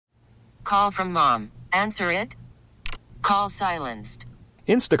call from mom. Answer it. Call silenced.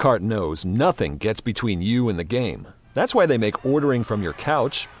 Instacart knows nothing gets between you and the game. That's why they make ordering from your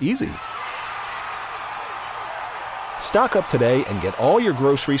couch easy. Stock up today and get all your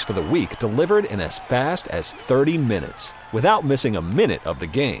groceries for the week delivered in as fast as 30 minutes without missing a minute of the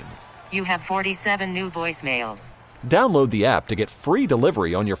game. You have 47 new voicemails. Download the app to get free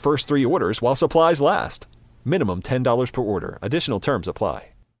delivery on your first 3 orders while supplies last. Minimum $10 per order. Additional terms apply.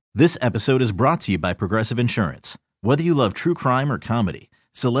 This episode is brought to you by Progressive Insurance. Whether you love true crime or comedy,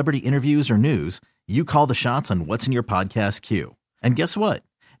 celebrity interviews or news, you call the shots on what's in your podcast queue. And guess what?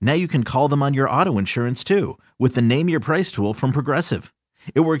 Now you can call them on your auto insurance too with the Name Your Price tool from Progressive.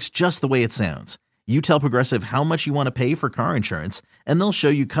 It works just the way it sounds. You tell Progressive how much you want to pay for car insurance, and they'll show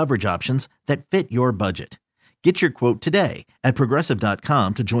you coverage options that fit your budget. Get your quote today at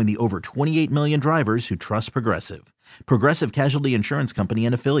Progressive.com to join the over 28 million drivers who trust Progressive. Progressive Casualty Insurance Company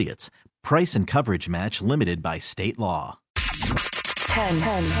and Affiliates. Price and coverage match limited by state law.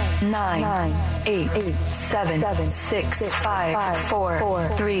 10, 9, 8, 7, 6, 5, 4,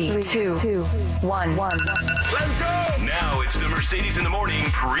 3, 2, 1. Let's go! Now it's the Mercedes in the Morning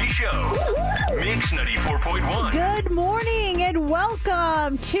pre-show. Mix 94.1. Good morning and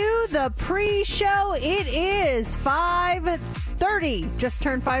welcome to the pre-show. It is 5:30, just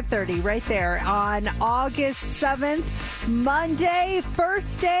turned 5:30 right there on August 7th, Monday,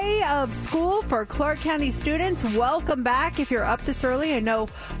 first day of school for Clark County students. Welcome back. If you're up this early, I know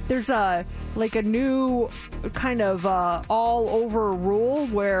there's a new kind of all over rule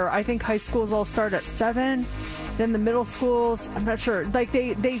where I think high schools all start at 7. Then the middle schools, I'm not sure. Like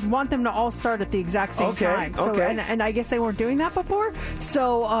they want them to all start at the exact same time. So, and I guess they weren't doing that before.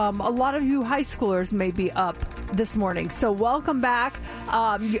 So a lot of you high schoolers may be up this morning. So welcome back.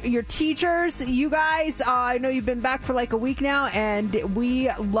 Your teachers, you guys, I know you've been back for like a week now, and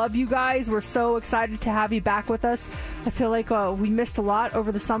we love you guys. We're so excited to have you back with us. I feel like we missed a lot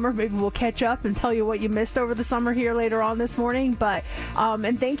over the summer. Maybe we'll catch up and tell you what you missed over the summer here later on this morning. But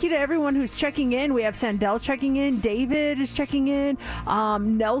and thank you to everyone who's checking in. We have Sandell checking in. David is checking in.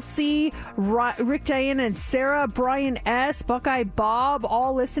 Nelsie, Rick, Diana, and Sarah, Brian S., Buckeye Bob,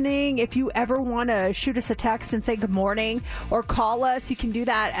 all listening. If you ever want to shoot us a text and say good morning or call us, you can do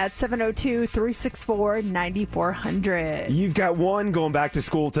that at 702-364-9400. You've got one going back to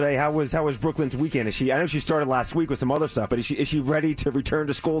school today. How was Brooklyn's weekend? I know she started last week with some other stuff, but is she ready to return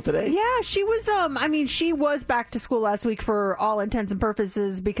to school today? Yeah, she was. She was back to school last week for all intents and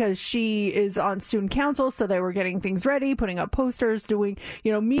purposes because she is on student council, so they were getting things ready, putting up posters, doing,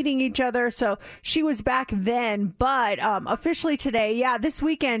 meeting each other. So she was back then, but officially today, this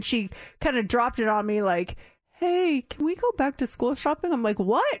weekend she kind of dropped it on me like, hey, can we go back to school shopping? I'm like,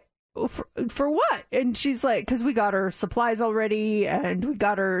 what? For what? And she's like, because we got her supplies already and we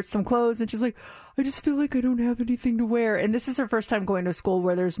got her some clothes, and she's like, I just feel like I don't have anything to wear. And this is her first time going to school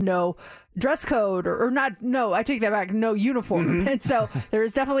where there's no dress code or not. No, I take that back. No uniform. Mm-hmm. And so there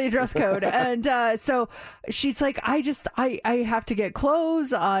is definitely a dress code. And so she's like, I have to get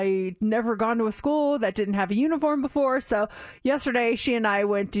clothes. I never gone to a school that didn't have a uniform before. So yesterday she and I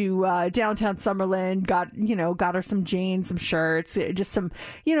went to downtown Summerlin, got her some jeans, some shirts, just some,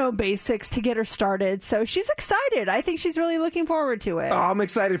 basics to get her started. So she's excited. I think she's really looking forward to it. Oh, I'm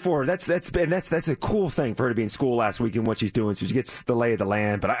excited for her. That's a cool thing for her to be in school last week and what she's doing. So she gets the lay of the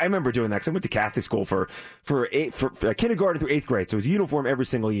land. But I remember doing that because I went to Catholic school for kindergarten through 8th grade. So it was uniform every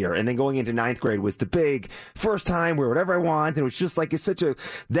single year. And then going into 9th grade was the big first time where whatever I want. And it was just like,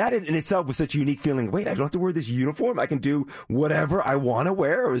 that in itself was such a unique feeling. Wait, I don't have to wear this uniform. I can do whatever I want to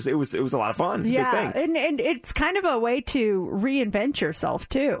wear. It was a lot of fun. It's a big thing. And it's kind of a way to reinvent yourself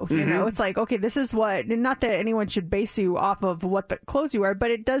too. Mm-hmm. It's like, okay, this is what, not that anyone should base you off of what the clothes you wear, but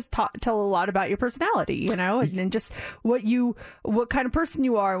it does tell a lot about your personality, and just what kind of person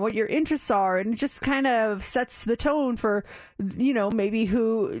you are and what your interests are, and it just kind of sets the tone for, maybe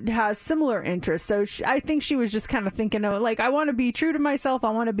who has similar interests. So I think she was just kind of thinking of like, I want to be true to myself, I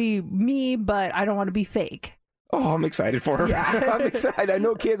want to be me, but I don't want to be fake. Oh, I'm excited for her. Yeah. I'm excited. I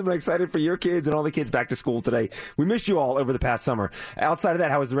know kids, but I'm excited for your kids and all the kids back to school today. We missed you all over the past summer. Outside of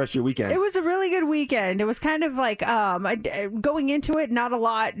that, how was the rest of your weekend? It was a really good weekend. It was kind of like going into it, not a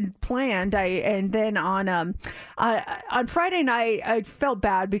lot planned. And then on Friday night, I felt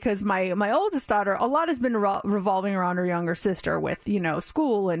bad because my oldest daughter, a lot has been revolving around her younger sister with,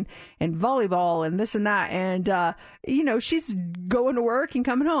 school and volleyball and this and that. And, she's going to work and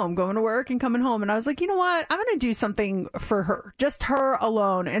coming home, going to work and coming home. And I was like, you know what? I'm going to do something for her, just her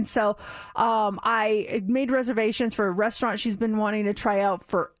alone. And so I made reservations for a restaurant she's been wanting to try out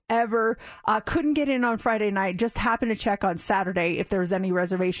forever. ever. Couldn't get in on Friday night. Just happened to check on Saturday if there was any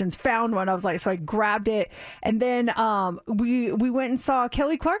reservations. Found one. I was like, so I grabbed it. And then we went and saw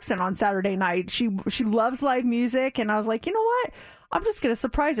Kelly Clarkson on Saturday night. She loves live music, and I was like, you know what? I'm just going to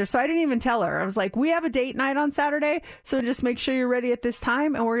surprise her. So I didn't even tell her. I was like, we have a date night on Saturday, so just make sure you're ready at this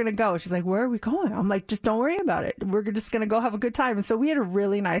time, and we're going to go. She's like, where are we going? I'm like, just don't worry about it. We're just going to go have a good time. And so we had a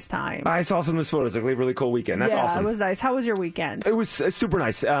really nice time. I saw some of those photos. Like a really cool weekend. That's awesome. Yeah, it was nice. How was your weekend? It was super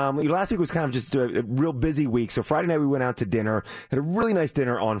nice. Last week was kind of just a real busy week. So Friday night we went out to dinner. Had a really nice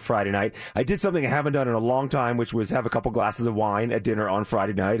dinner on Friday night. I did something I haven't done in a long time, which was have a couple glasses of wine at dinner on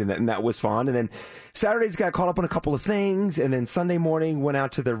Friday night, and that was fun. And then Saturdays got caught up on a couple of things, and then Sunday morning went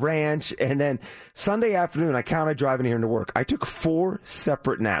out to the ranch, and then Sunday afternoon I counted driving here into work. I took 4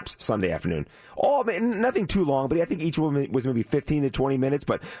 separate naps Sunday afternoon. Nothing too long, but I think each one was maybe 15 to 20 minutes.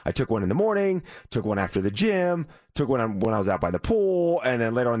 But I took one in the morning, took one after the gym, took one when I was out by the pool, and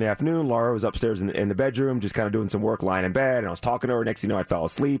then later on in the afternoon, Laura was upstairs in the bedroom, just kind of doing some work, lying in bed, and I was talking to her. Next thing you know, I fell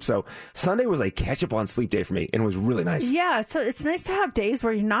asleep. So Sunday was like catch up on sleep day for me, and it was really nice. Yeah, so it's nice to have days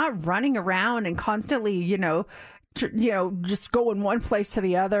where you're not running around and constantly, just going one place to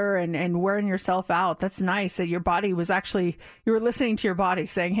the other and wearing yourself out. That's nice that your body was actually, you were listening to your body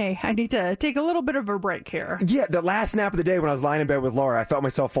saying, hey, I need to take a little bit of a break here. Yeah, the last nap of the day when I was lying in bed with Laura, I felt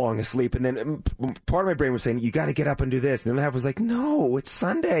myself falling asleep. And then part of my brain was saying, you got to get up and do this. And then half was like, no, it's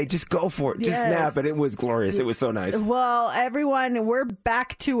Sunday. Just go for it. Just nap. And it was glorious. It was so nice. Well, everyone, we're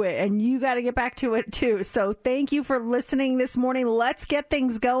back to it. And you got to get back to it too. So thank you for listening this morning. Let's get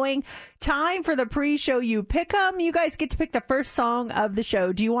things going. Time for the pre-show You Pick 'em. You guys get to pick the first song of the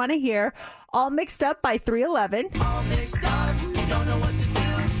show. Do you want to hear All Mixed Up by 311? All mixed up, you don't know what to do.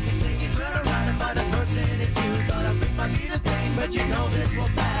 Next thing you turn around and find a person it's you. Thought I think might be the thing, but you know this will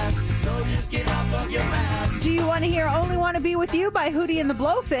pass. So just get off of your ass. Do you want to hear Only Want to Be With You by Hootie and the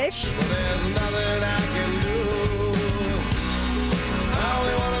Blowfish? There's nothing I can do. I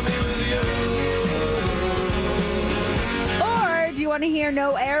only want to be with you. Or do you want to hear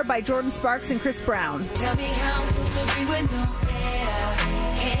No Air by Jordan Sparks and Chris Brown? Tell me how I'm supposed to be with no air.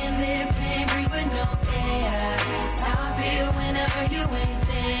 Can't live, can't breathe with no air. It's how I feel whenever you ain't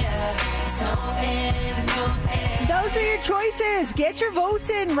there. It's no air, no air. Those are your choices. Get your votes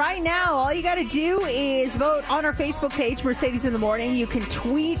in right now. All you got to do is vote on our Facebook page, Mercedes in the Morning. You can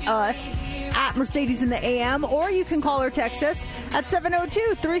tweet us at Mercedes in the AM, or you can call or text us at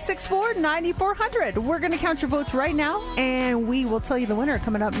 702-364-9400. We're going to count your votes right now, and we will tell you the winner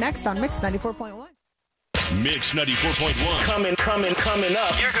coming up next on Mix 94.1. Mix 94.1. Coming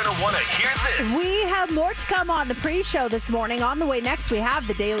up. You're going to want to hear this. We have more to come on the pre-show this morning. On the way next, we have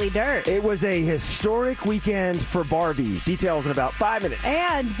the Daily Dirt. It was a historic weekend for Barbie. Details in about 5 minutes.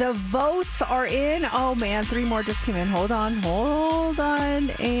 And the votes are in. Oh, man, 3 more just came in. Hold on.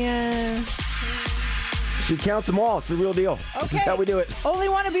 And She counts them all. It's the real deal. Okay. This is how we do it. Only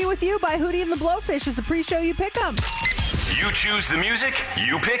Want to Be With You by Hootie and the Blowfish is the pre-show You Pick 'em. You choose the music,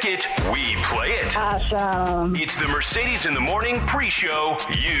 you pick it, we play it. Awesome. It's the Mercedes in the Morning pre-show.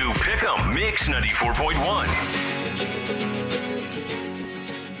 You pick 'em. Mix 94.1.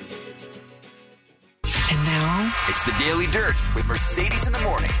 And now, it's the Daily Dirt with Mercedes in the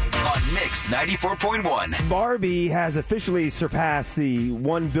Morning on Mix 94.1. Barbie has officially surpassed the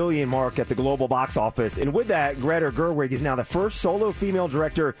 1 billion mark at the global box office. And with that, Greta Gerwig is now the first solo female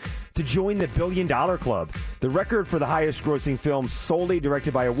director to join the $1 billion club. The record for the highest grossing film solely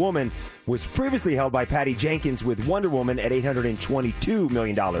directed by a woman was previously held by Patty Jenkins with Wonder Woman at $822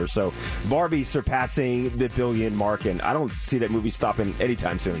 million. So Barbie surpassing the $1 billion mark, and I don't see that movie stopping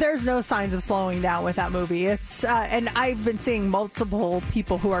anytime soon. There's no signs of slowing down with that movie. It's and I've been seeing multiple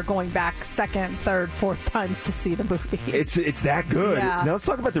people who are going back second, third, fourth times to see the movie. It's that good. Yeah. Now let's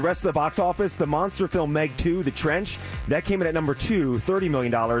talk about the rest of the box office. The monster film Meg 2, The Trench, that came in at number 2, $30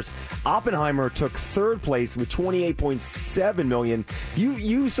 million. Oppenheimer took third place with $28.7 million.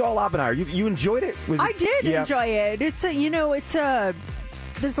 You saw Oppenheimer. You enjoyed it? I did enjoy it.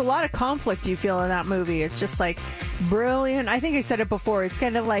 There's a lot of conflict you feel in that movie. It's just like brilliant. I think I said it before. It's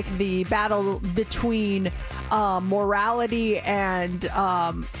kind of like the battle between morality and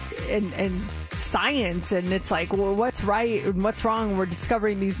science, and it's like, well, what's right and what's wrong? We're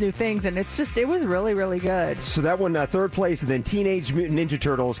discovering these new things, and it was really, really good. So that one, third place, and then Teenage Mutant Ninja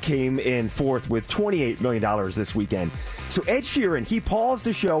Turtles came in fourth with $28 million this weekend. So Ed Sheeran, he paused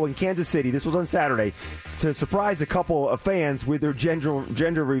the show in Kansas City, this was on Saturday, to surprise a couple of fans with their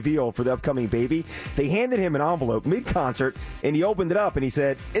gender reveal for the upcoming baby. They handed him an envelope mid-concert, and he opened it up, and he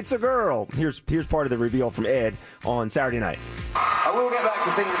said, "It's a girl." Here's part of the reveal from Ed on Saturday night. I will get back to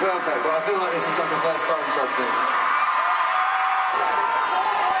singing Perfect, but I feel like this is like a first time something.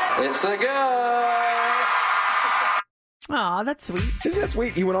 It's a guy. Aw, that's sweet. Isn't that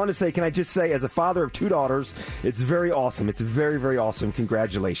sweet? He went on to say, can I just say, as a father of 2 daughters, it's very awesome. It's very, very awesome.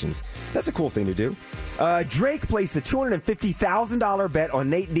 Congratulations. That's a cool thing to do. Drake placed a $250,000 bet on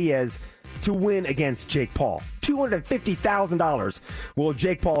Nate Diaz to win against Jake Paul. $250,000. Well,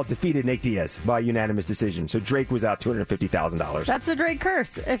 Jake Paul defeated Nate Diaz by unanimous decision. So Drake was out $250,000. That's a Drake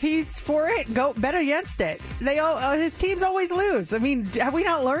curse. If he's for it, go bet against it. His teams always lose. I mean, have we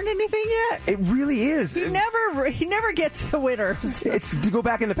not learned anything yet? It really is. He never gets the winners. It's to go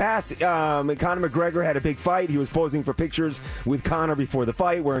back in the past. Conor McGregor had a big fight. He was posing for pictures with Conor before the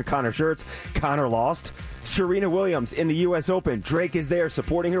fight, wearing Conor shirts. Conor lost. Serena Williams in the U.S. Open. Drake is there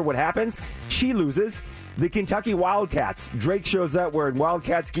supporting her. What happens? She loses. The Kentucky Wildcats. Drake shows up wearing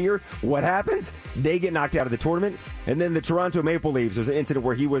Wildcats gear. What happens? They get knocked out of the tournament. And then the Toronto Maple Leafs. There's an incident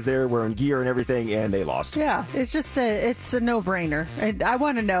where he was there wearing gear and everything, and they lost. Yeah, it's just it's a no-brainer. And I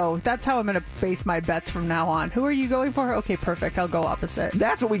want to know. That's how I'm going to base my bets from now on. Who are you going for? Okay, perfect. I'll go opposite.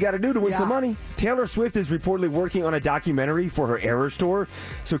 That's what we got to do to win some money. Taylor Swift is reportedly working on a documentary for her Eras tour.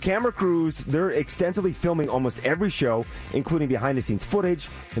 So camera crews, they're extensively filming almost every show, including behind-the-scenes footage,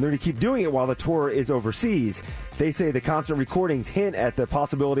 and they're going to keep doing it while the tour is overseas. They say the constant recordings hint at the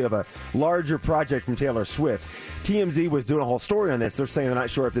possibility of a larger project from Taylor Swift. TMZ was doing a whole story on this. They're saying they're not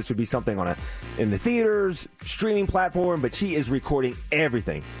sure if this would be something in the theaters, streaming platform, but she is recording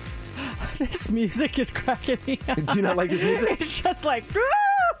everything. This music is cracking me up. Do you not like this music? It's just like, woo!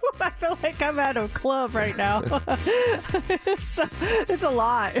 I feel like I'm at a club right now. It's a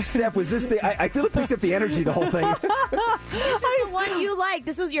lot. Steph, was this the... I feel it picks up the energy, the whole thing. This is the one you like.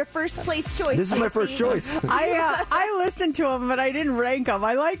 This was your first place choice. This is my first choice. I listened to them, but I didn't rank them.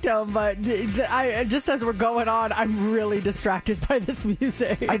 I liked them, but just as we're going on, I'm really distracted by this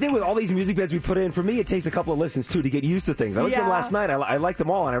music. I think with all these music beds we put in, for me, it takes a couple of listens, too, to get used to things. I listened to them last night. I liked them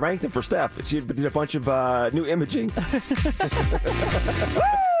all, and I ranked them for Steph. She did a bunch of new imaging.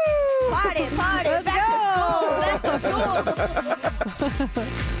 Party, back to school.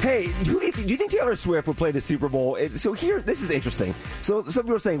 Hey, do you think Taylor Swift would play the Super Bowl? So here, this is interesting. So some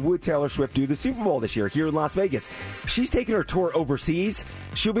people are saying, would Taylor Swift do the Super Bowl this year here in Las Vegas? She's taking her tour overseas.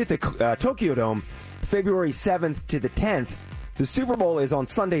 She'll be at the Tokyo Dome February 7th to the 10th. The Super Bowl is on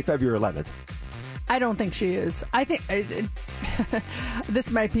Sunday, February 11th. I don't think she is. I think this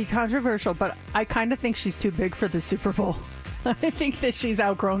might be controversial, but I kind of think she's too big for the Super Bowl. I think that she's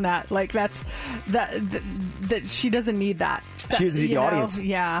outgrown that. Like that she doesn't need that. She doesn't need the audience.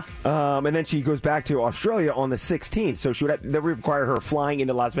 Yeah. And then she goes back to Australia on the 16th. So that would require her flying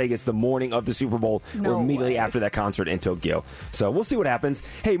into Las Vegas the morning of the Super Bowl or immediately after that concert in Tokyo. So we'll see what happens.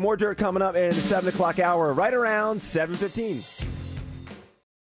 Hey, more dirt coming up in the 7 o'clock hour, right around 7:15.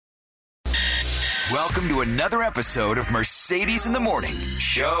 Welcome to another episode of Mercedes in the Morning,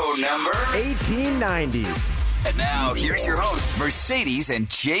 show number 1890. And now, here's your hosts, Mercedes and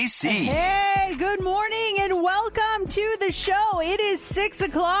JC. Hey, good morning and welcome to the show. It is 6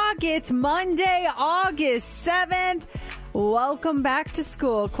 o'clock. It's Monday, August 7th. Welcome back to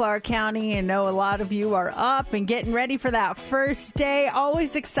school, Clark County. I know a lot of you are up and getting ready for that first day.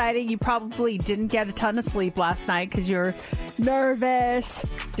 Always exciting. You probably didn't get a ton of sleep last night because you're nervous.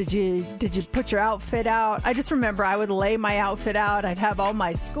 Did you put your outfit out? I just remember I would lay my outfit out. I'd have all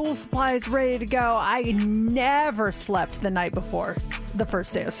my school supplies ready to go. I never slept the night before the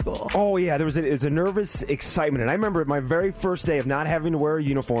first day of school. Oh, yeah. There was a nervous excitement. And I remember my very first day of not having to wear a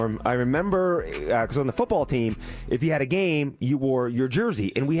uniform. I remember, because on the football team, if you had a game, you wore your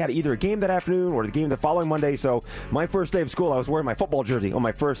jersey. And we had either a game that afternoon or the game the following Monday. So my first day of school, I was wearing my football jersey on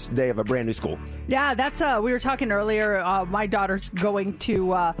my first day of a brand new school. Yeah, that's we were talking earlier. My daughter's going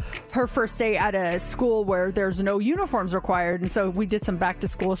to her first day at a school where there's no uniforms required. And so we did some back to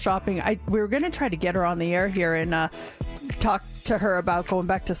school shopping. We were going to try to get her on the air here and talk to her about going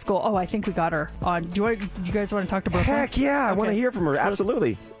back to school. Oh, I think we got her on. Do you guys want to talk to Brooklyn? Heck yeah, I want to hear from her.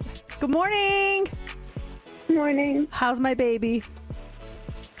 Absolutely. Good morning. Good morning. How's my baby?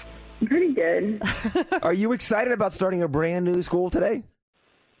 Pretty good. Are you excited about starting a brand new school today?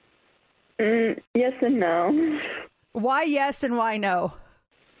 Yes and no. Why yes and why no?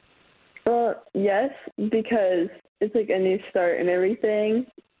 Well, yes, because it's like a new start and everything.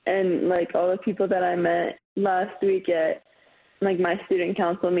 And like all the people that I met last week at like my student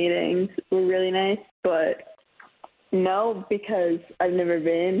council meetings were really nice, but no, because I've never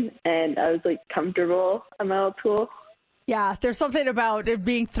been and I was like comfortable at my old school. Yeah, there's something about it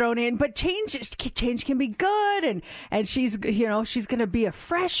being thrown in, but change can be good, and she's going to be a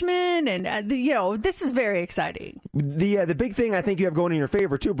freshman, and this is very exciting. The big thing I think you have going in your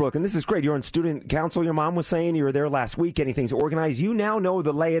favor too, Brooke, and this is great. You're on student council. Your mom was saying you were there last week, getting things organized. You now know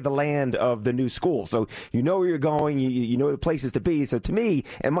the lay of the land of the new school, so you know where you're going. You know the places to be. So to me,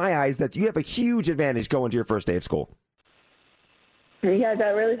 in my eyes, that you have a huge advantage going to your first day of school. Yeah, that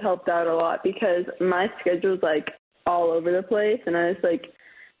really helped out a lot because my schedule's all over the place, and I just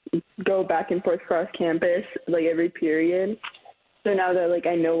go back and forth across campus every period. So now that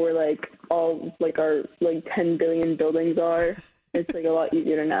I know where all our 10 billion buildings are, it's a lot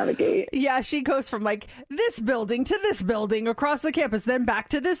easier to navigate. Yeah, she goes from this building to this building across the campus, then back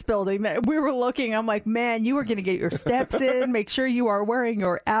to this building. We were looking, I'm like, man, you are going to get your steps in. Make sure you are wearing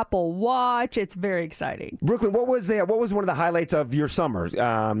your Apple Watch. It's very exciting. Brooklyn, what was one of the highlights of your summer?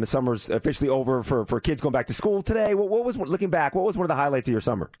 The summer's officially over for kids going back to school today. What was, looking back, what was one of the highlights of your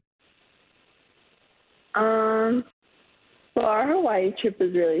summer? Well, our Hawaii trip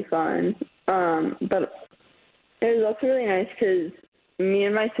was really fun, but it was also really nice because me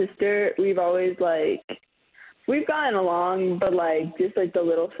and my sister, we've always, we've gotten along, but, just, the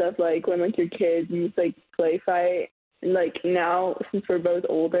little stuff, when, you're kids, you just, play fight. And, now, since we're both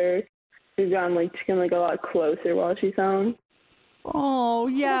older, we've gotten, to become, a lot closer while she's home. Oh,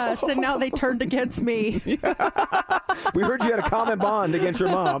 yes, and now they turned against me. We heard you had a common bond against your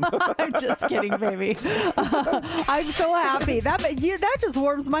mom. I'm just kidding, baby. I'm so happy. That just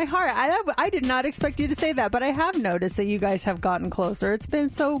warms my heart. I did not expect you to say that, but I have noticed that you guys have gotten closer. It's been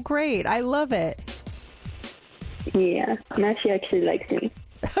so great. I love it. Yeah, now she actually likes me.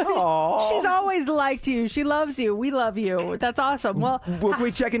 She's always liked you. She loves you. We love you. That's awesome. Well, can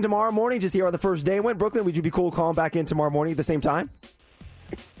we check in tomorrow morning just hear how the first day went? Brooklyn, would you be cool calling back in tomorrow morning at the same time?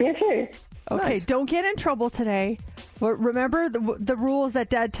 Yeah, sure. Okay, Nice. Don't get in trouble today. Remember the rules that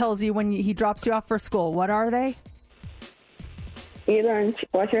Dad tells you when he drops you off for school. What are they? Eat lunch,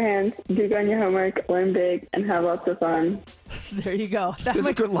 wash your hands, do good on your homework, learn big, and have lots of fun. There you go. Those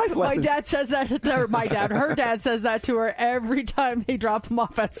are good life lessons. My dad says that, or her dad says that to her every time they drop him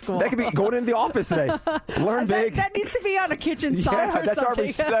off at school. That could be going into the office today. Learn big. That needs to be on a kitchen sign or that's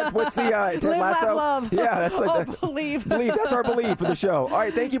something. What's the Ted Live, Lasso? laugh, love. Yeah, that's believe. Believe. That's our believe for the show. All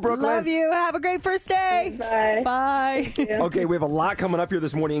right, thank you, Brooklyn. Love you. Have a great first day. Bye. Bye. Okay, we have a lot coming up here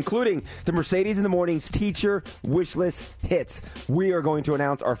this morning, including the Mercedes in the Morning's Teacher Wish List Hits. We are going to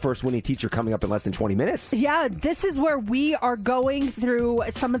announce our first winning teacher coming up in less than 20 minutes. Yeah, this is where we are going through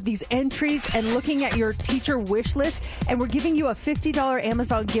some of these entries and looking at your teacher wish list, and we're giving you a $50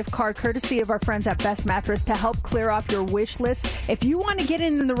 Amazon gift card courtesy of our friends at Best Mattress to help clear off your wish list. If you want to get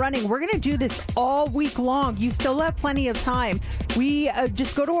in the running, we're going to do this all week long. You still have plenty of time. We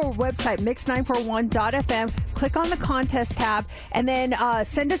just go to our website, mix941.fm, click on the contest tab, and then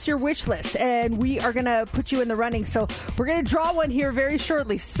send us your wish list, and we are going to put you in the running. So we're going to draw one here very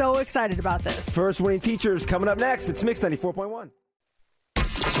shortly. So excited about this. First winning teachers coming up next. It's Mix 94.1.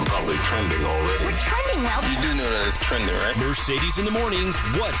 Probably trending already. We're trending well. You do know that it's trending, right? Mercedes in the Mornings.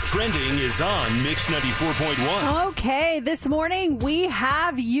 What's trending is on Mix 94.1. Okay, this morning we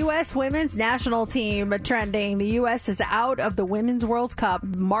have U.S. women's national team trending. The U.S. is out of the Women's World Cup,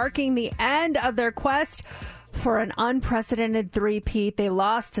 marking the end of their quest for an unprecedented three-peat. They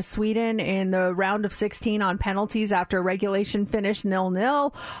lost to Sweden in the round of 16 on penalties after regulation finished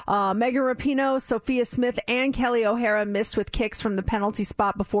 0-0. Megan Rapinoe, Sophia Smith, and Kelly O'Hara missed with kicks from the penalty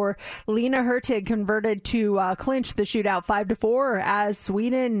spot before Lena Hurtig converted to clinch the shootout 5-4 as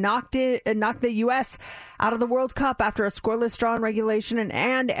Sweden knocked the U.S. out of the World Cup after a scoreless draw in regulation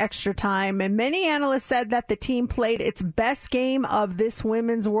and extra time. And many analysts said that the team played its best game of this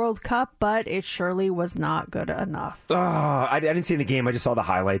Women's World Cup, but it surely was not good enough. I didn't see the game. I just saw the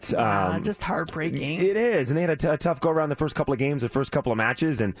highlights. Just heartbreaking. It is. And they had a tough go-around the first couple of games, the first couple of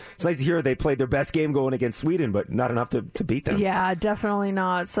matches. And it's nice to hear they played their best game going against Sweden, but not enough to beat them. Yeah, definitely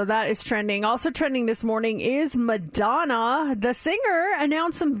not. So that is trending. Also trending this morning is Madonna. The singer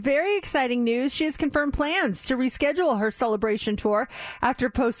announced some very exciting news. She has confirmed plans to reschedule her celebration tour after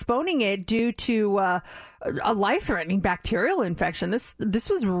postponing it due to a life-threatening bacterial infection. This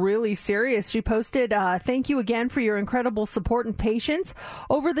was really serious. She posted, thank you again for your incredible support and patience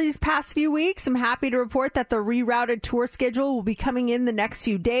over these past few weeks. I'm happy to report that the rerouted tour schedule will be coming in the next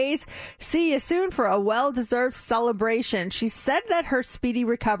few days. See you soon for a well-deserved celebration. She said that her speedy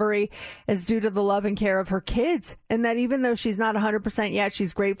recovery is due to the love and care of her kids, and that even though she's not 100% yet,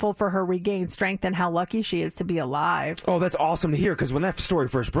 she's grateful for her regained strength and how lucky lucky she is to be alive. Oh, that's awesome to hear, because when that story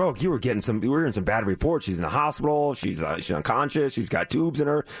first broke, we were hearing some bad reports. She's in the hospital. She's unconscious. She's got tubes in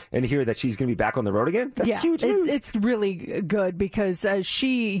her. And to hear that she's going to be back on the road again, that's huge news. It's really good because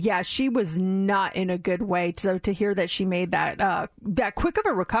she was not in a good way. So to hear that she made that quick of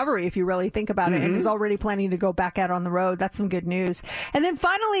a recovery, if you really think about it, and is already planning to go back out on the road, that's some good news. And then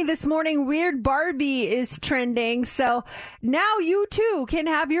finally this morning, Weird Barbie is trending. So now you too can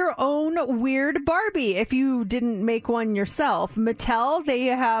have your own Weird Barbie if you didn't make one yourself. Mattel, they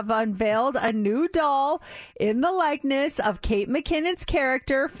have unveiled a new doll in the likeness of Kate McKinnon's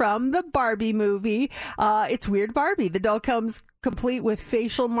character from the Barbie movie. It's Weird Barbie. The doll comes complete with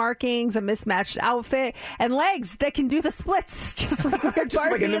facial markings, a mismatched outfit, and legs that can do the splits, just like Weird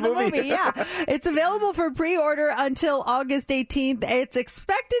Barbie in the movie. Yeah. It's available for pre-order until August 18th. It's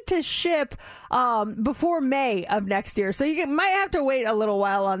expected to ship before May of next year. So you might have to wait a little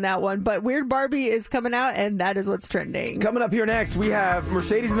while on that one. But Weird Barbie is coming out, and that is what's trending. Coming up here next, we have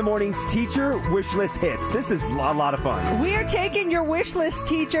Mercedes in the Morning's Teacher Wish List Hits. This is a lot of fun. We are taking your wish list,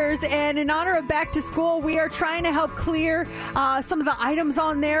 teachers, and in honor of Back to School, we are trying to help clear some of the items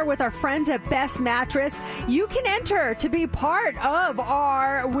on there with our friends at Best Mattress. You can enter to be part of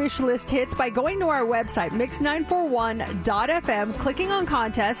our wish list hits by going to our website, mix941.fm, clicking on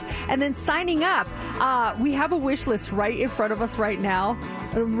contest, and then signing up. We have a wish list right in front of us right now.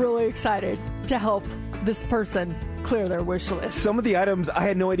 I'm really excited to help this person clear their wish list. Some of the items, I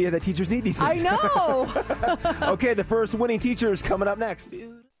had no idea that teachers need these things. I know. Okay, the first winning teacher is coming up next. Here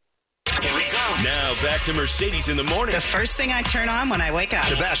we go. Now back to Mercedes in the Morning. The first thing I turn on when I wake up.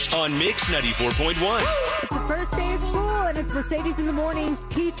 The best on Mix 94.1. It's the first day of school, and it's Mercedes in the Morning's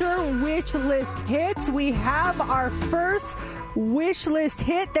Teacher Wish List Hits. We have our first wish list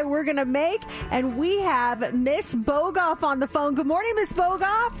hit that we're going to make, and we have Miss Bogoff on the phone. Good morning, Miss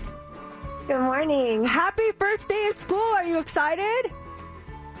Bogoff. Good morning. Happy first day of school. Are you excited?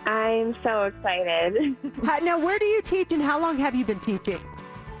 I'm so excited. Now, where do you teach, and how long have you been teaching?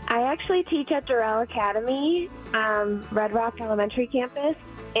 I actually teach at Durrell Academy, Red Rock Elementary campus,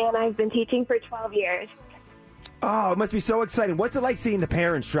 and I've been teaching for 12 years. Oh, it must be so exciting. What's it like seeing the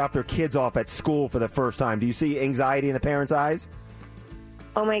parents drop their kids off at school for the first time? Do you see anxiety in the parents' eyes?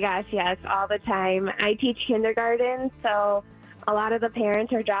 Oh my gosh, yes, all the time. I teach kindergarten, so a lot of the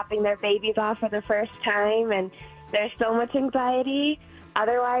parents are dropping their babies off for the first time, and there's so much anxiety.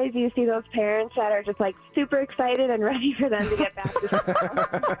 Otherwise, you see those parents that are just like super excited and ready for them to get back to school.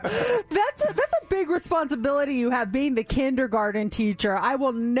 That's a big responsibility you have, being the kindergarten teacher. I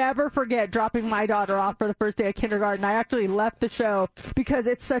will never forget dropping my daughter off for the first day of kindergarten. I actually left the show because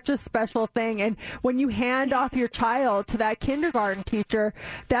it's such a special thing. And when you hand off your child to that kindergarten teacher,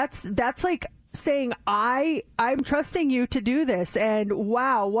 that's like saying, I'm trusting you to do this. And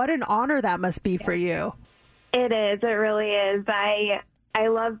wow, what an honor that must be for you. It is. It really is. I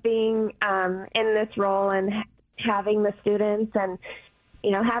love being in this role and having the students and,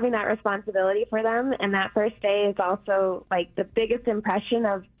 having that responsibility for them. And that first day is also like the biggest impression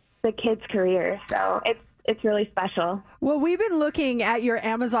of the kids' career. So it's really special. Well, we've been looking at your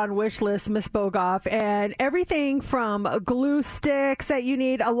Amazon wish list, Miss Bogoff, and everything from glue sticks that you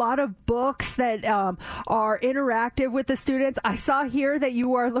need, a lot of books that are interactive with the students. I saw here that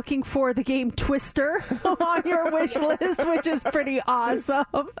you are looking for the game Twister on your wish list, which is pretty awesome.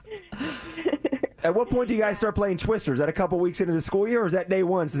 At what point do you guys start playing Twister? Is that a couple weeks into the school year, or is that day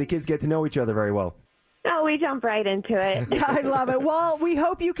one so the kids get to know each other very well? Oh, we jump right into it. I love it. Well, we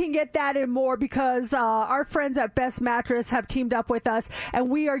hope you can get that and more because our friends at Best Mattress have teamed up with us, and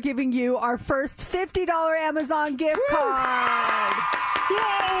we are giving you our first $50 Amazon gift card.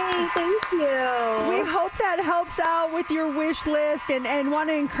 Yay, thank you. We hope that helps out with your wish list and want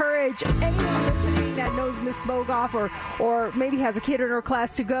to encourage anyone listening that knows Miss Bogoff or maybe has a kid in her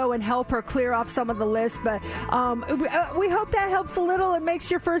class to go and help her clear off some of the list. But we hope that helps a little and makes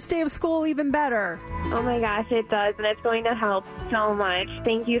your first day of school even better. Oh my gosh, it does, and it's going to help so much.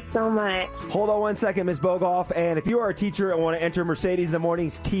 Thank you so much. Hold on one second, Ms. Bogoff, and if you are a teacher and want to enter Mercedes in the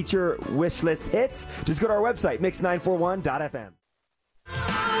Morning's Teacher Wish List Hits, just go to our website, mix941.fm.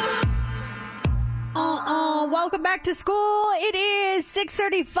 Welcome back to school. It is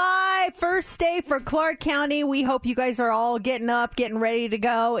 6:35, first day for Clark County. We hope you guys are all getting up, getting ready to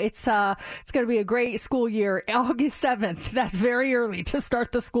go. It's going to be a great school year. August 7th. That's very early to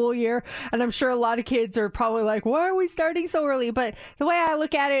start the school year. And I'm sure a lot of kids are probably like, why are we starting so early? But the way I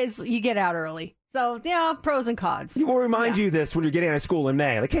look at it is you get out early. So, yeah, pros and cons. He will remind you this when you're getting out of school in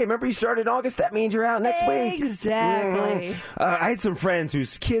May. Like, hey, remember you started in August? That means you're out next week. Exactly. I had some friends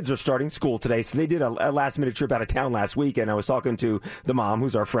whose kids are starting school today, so they did a last-minute trip out of town last week, and I was talking to the mom,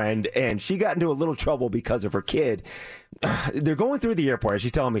 who's our friend, and she got into a little trouble because of her kid. They're going through the airport, as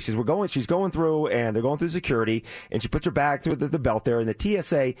she's telling me. She's going through, and they're going through security, and she puts her bag through the belt there, and the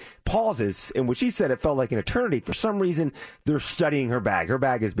TSA pauses, and what she said, it felt like an eternity. For some reason, they're studying her bag. Her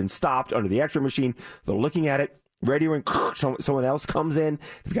bag has been stopped under the X-ray machine. They're looking at it. Radio and someone else comes in.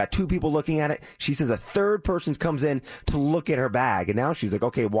 They've got two people looking at it. She says a third person comes in to look at her bag. And now she's like,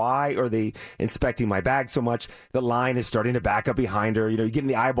 okay, why are they inspecting my bag so much? The line is starting to back up behind her. You know, you're getting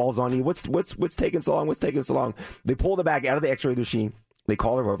the eyeballs on you. What's taking so long? What's taking so long? They pull the bag out of the X-ray machine. They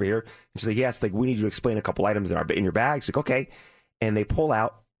call her over here. And she's like, yes, like we need you to explain a couple items in your bag. She's like, okay. And they pull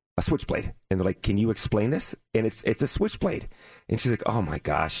out a switchblade. And they're like, can you explain this? And it's a switchblade. And she's like, oh my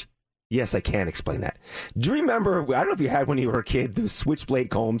gosh. Yes, I can explain that. Do you remember, I don't know if you had when you were a kid, those switchblade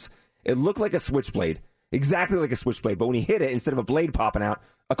combs? It looked like a switchblade, exactly like a switchblade, but when you hit it, instead of a blade popping out,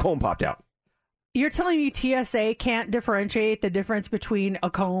 a comb popped out. You're telling me TSA can't differentiate the difference between a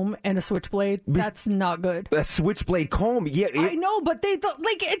comb and a switchblade? That's not good. A switchblade comb? Yeah. I know, but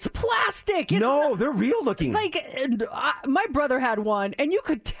it's plastic. They're real looking. My brother had one, and you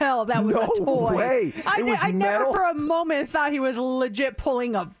could tell that was a toy. No way. I never for a moment thought he was legit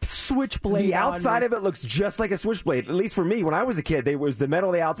pulling a switchblade. The outside of it looks just like a switchblade. At least for me, when I was a kid, there was the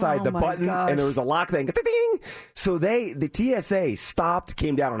metal on the outside, the button, and there was a lock thing. So the TSA stopped,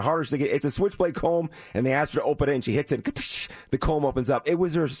 came down on harder. It's a switchblade comb, and they asked her to open it, and she hits it, the comb opens up. It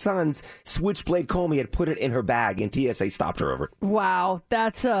was her son's switchblade comb. He had put it in her bag, and TSA stopped her over it. Wow,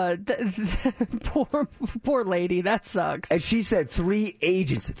 that's poor lady. That sucks. And she said 3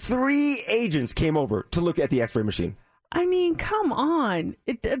 agents came over to look at the X-ray machine. I mean, come on!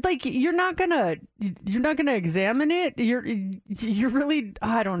 You're not gonna examine it. You're really,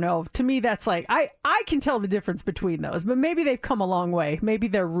 I don't know. To me, that's like I can tell the difference between those, but maybe they've come a long way. Maybe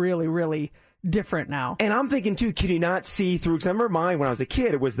they're really, really different now. And I'm thinking too, can you not see through? Because I remember mine when I was a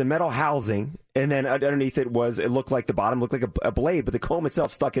kid, it was the metal housing, and then underneath it looked like the bottom looked like a blade, but the comb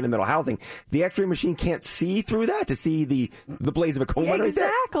itself stuck in the metal housing. The X-ray machine can't see through that to see the blades of a comb.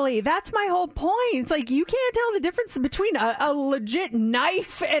 Exactly. That's my whole point. It's like you can't tell the difference between a legit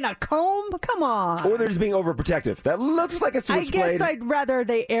knife and a comb. Come on. Or they're just being overprotective. That looks like a switchblade. I guess I'd rather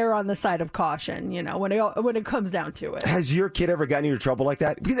they err on the side of caution. You know, when it comes down to it. Has your kid ever gotten into trouble like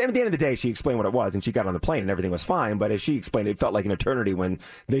that? Because at the end of the day, she explained what it was, and she got on the plane, and everything was fine. But as she explained, it felt like an eternity when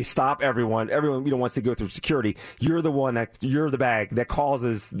they stop everyone wants to go through security. You're the bag that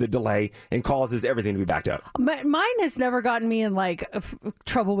causes the delay and causes everything to be backed up. Mine has never gotten me in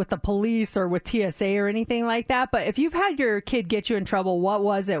trouble with the police or with TSA or anything like that. But if you've had your kid get you in trouble, what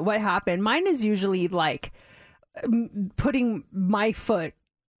was it? What happened? Mine is usually like putting my foot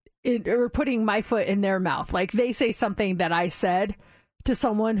in their mouth. Like they say something that I said to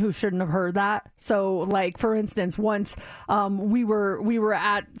someone who shouldn't have heard that. So, like, for instance, once we were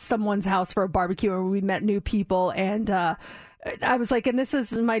at someone's house for a barbecue and we met new people, and I was like, and this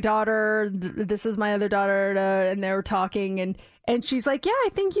is my daughter, this is my other daughter, and they were talking, and she's like, yeah, I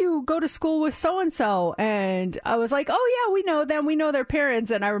think you go to school with so-and-so. And I was like, oh, yeah, we know them. We know their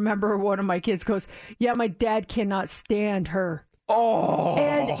parents. And I remember one of my kids goes, yeah, my dad cannot stand her. Oh.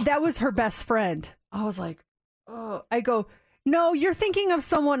 And that was her best friend. I was like, oh, I go, no, you're thinking of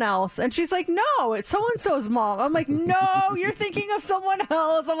someone else. And she's like, no, it's so-and-so's mom. I'm like, no, you're thinking of someone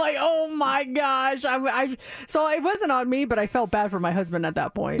else. I'm like, oh my gosh. So it wasn't on me, but I felt bad for my husband at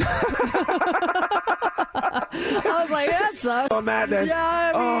that point. I was like, that sucks. Oh, mad then.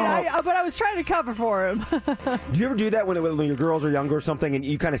 Yeah, I mean, but I was trying to cover for him. Do you ever do that when your girls are younger or something, and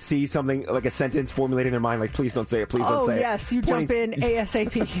you kind of see something like a sentence formulating in their mind, like, please don't say it, please don't say it? Oh, yes, you jump in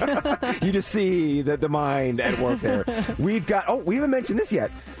ASAP. You just see the mind at work there. We haven't mentioned this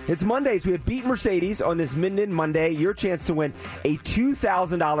yet. It's Mondays. We have Beat Mercedes on this Minden Monday. Your chance to win a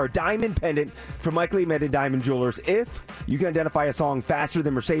 $2,000 diamond pendant from Michael E. Menden Diamond Jewelers if you can identify a song faster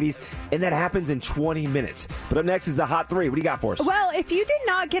than Mercedes, and that happens in 20 minutes. But up next is the Hot 3. What do you got for us? Well, if you did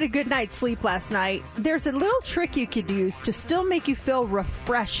not get a good night's sleep last night, there's a little trick you could use to still make you feel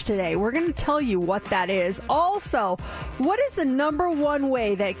refreshed today. We're going to tell you what that is. Also, what is the number one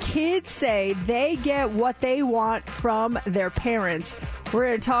way that kids say they get what they want from their parents? We're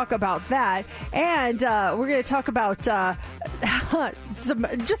going to talk about that, and we're going to talk about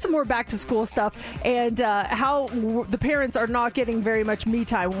some more back-to-school stuff and how the parents are not getting very much me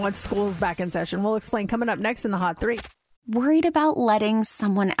time once school is back in session. We'll explain coming up next in the Hot 3. Worried about letting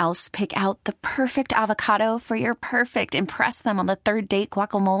someone else pick out the perfect avocado for your perfect impress them on the third date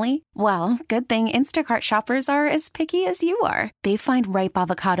guacamole? Well, good thing Instacart shoppers are as picky as you are. They find ripe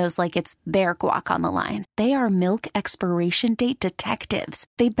avocados like it's their guac on the line. They are milk expiration date detectives.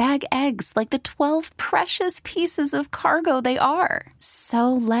 They bag eggs like the 12 precious pieces of cargo they are.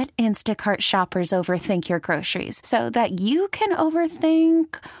 So let Instacart shoppers overthink your groceries so that you can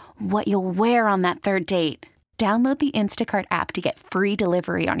overthink what you'll wear on that third date. Download the Instacart app to get free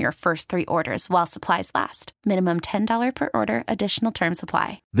delivery on your first 3 orders while supplies last. Minimum $10 per order. Additional terms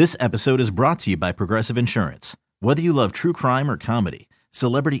apply. This episode is brought to you by Progressive Insurance. Whether you love true crime or comedy,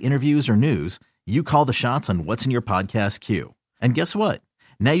 celebrity interviews or news, you call the shots on what's in your podcast queue. And guess what?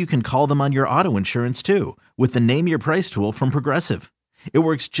 Now you can call them on your auto insurance too with the Name Your Price tool from Progressive. It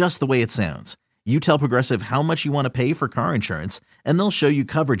works just the way it sounds. You tell Progressive how much you want to pay for car insurance, and they'll show you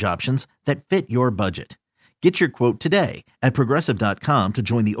coverage options that fit your budget. Get your quote today at Progressive.com to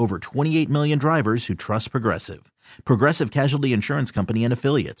join the over 28 million drivers who trust Progressive. Progressive Casualty Insurance Company and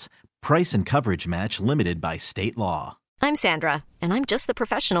Affiliates. Price and coverage match limited by state law. I'm Sandra, and I'm just the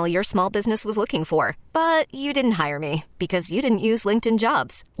professional your small business was looking for. But you didn't hire me because you didn't use LinkedIn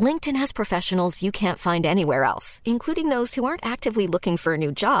Jobs. LinkedIn has professionals you can't find anywhere else, including those who aren't actively looking for a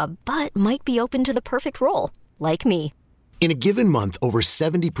new job, but might be open to the perfect role, like me. In a given month, over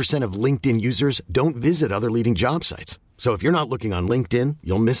 70% of LinkedIn users don't visit other leading job sites. So if you're not looking on LinkedIn,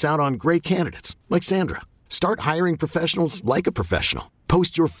 you'll miss out on great candidates like Sandra. Start hiring professionals like a professional.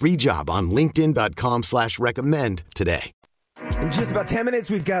 Post your free job on linkedin.com/recommend today. In just about 10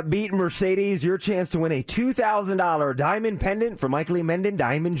 minutes, we've got Beat Mercedes, your chance to win a $2,000 diamond pendant from Michael E. Menden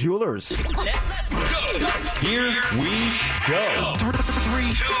Diamond Jewelers. Let's go. Here we go.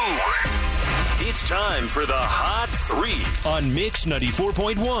 3, 2. It's time for the Hot 3 on Mix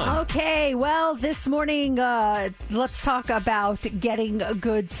 94.1. Okay, well, this morning, let's talk about getting a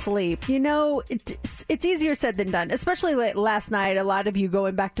good sleep. You know, it's easier said than done, especially last night. A lot of you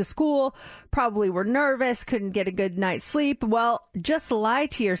going back to school probably were nervous, couldn't get a good night's sleep. Well, just lie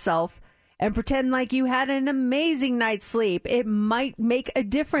to yourself and pretend like you had an amazing night's sleep. It might make a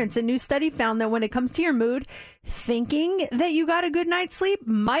difference. A new study found that when it comes to your mood, thinking that you got a good night's sleep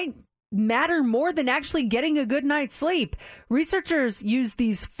might matter more than actually getting a good night's sleep. Researchers use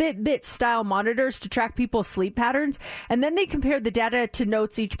these Fitbit style monitors to track people's sleep patterns, and then they compared the data to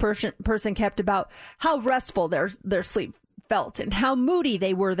notes each person kept about how restful their sleep felt and how moody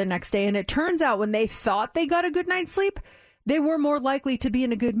they were the next day. And it turns out when they thought they got a good night's sleep, they were more likely to be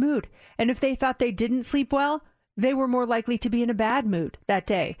in a good mood. And if they thought they didn't sleep well, they were more likely to be in a bad mood that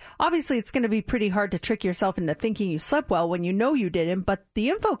day. Obviously, it's going to be pretty hard to trick yourself into thinking you slept well when you know you didn't, but the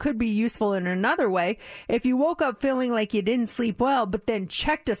info could be useful in another way. If you woke up feeling like you didn't sleep well, but then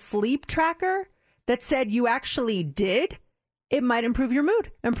checked a sleep tracker that said you actually did, it might improve your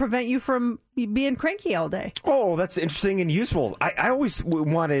mood and prevent you from being cranky all day. Oh, that's interesting and useful. I always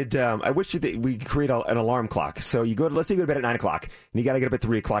wanted, I wish that we could create an alarm clock. So let's say you go to bed at 9 o'clock and you got to get up at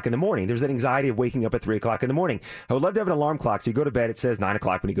 3 o'clock in the morning. There's that anxiety of waking up at 3 o'clock in the morning. I would love to have an alarm clock. So you go to bed, it says 9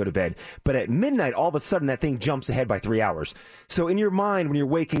 o'clock when you go to bed. But at midnight, all of a sudden that thing jumps ahead by 3 hours. So in your mind, when you're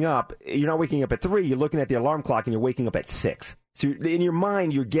waking up, you're not waking up at 3, you're looking at the alarm clock and you're waking up at 6. So in your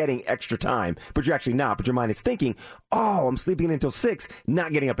mind, you're getting extra time, but you're actually not. But your mind is thinking, oh, I'm sleeping until 6,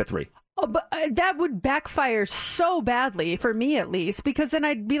 not getting up at 3. Oh, but that would backfire so badly, for me at least, because then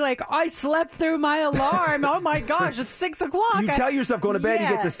I'd be like, I slept through my alarm. Oh, my gosh, it's 6 o'clock. You tell yourself going to bed, you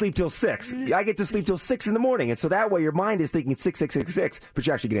get to sleep till 6. I get to sleep till 6 in the morning. And so that way your mind is thinking 6, 6, 6, 6, but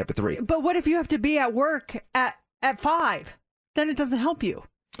you're actually getting up at 3. But what if you have to be at work at 5? Then it doesn't help you.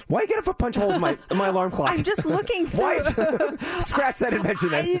 Why you get to punch holes in my alarm clock? I'm just looking through. Scratch that and mention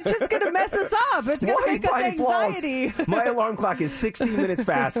that. It's just going to mess us up. It's going to make us anxiety. My alarm clock is 16 minutes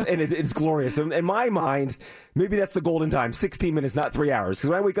fast, and it's glorious. In my mind, maybe that's the golden time, 16 minutes, not 3 hours. Because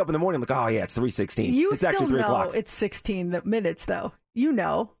when I wake up in the morning, I'm like, oh, yeah, it's 3:16. You it's still actually 3 know o'clock. It's 16 minutes, though. You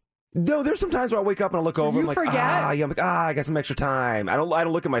know. No, there's some times where I wake up and I look over. I'm like, forget? I got some extra time. I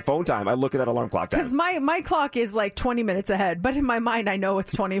don't look at my phone time. I look at that alarm clock time. Because my clock is like 20 minutes ahead, but in my mind I know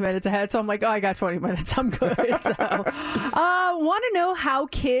it's 20 minutes ahead, so I'm like, oh, I got 20 minutes. I'm good. So, want to know how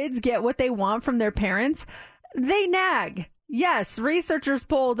kids get what they want from their parents? They nag. Yes, researchers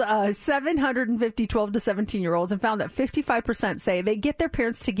polled 750 12 to 17-year-olds and found that 55% say they get their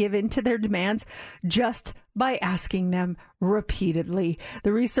parents to give in to their demands just by asking them repeatedly.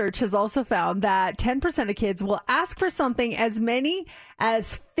 The research has also found that 10% of kids will ask for something as many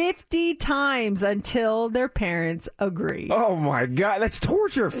as 50 times until their parents agree. Oh my God, that's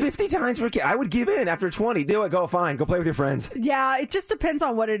torture. 50 times for a kid. I would give in after 20. Do it. Go, fine. Go play with your friends. Yeah, it just depends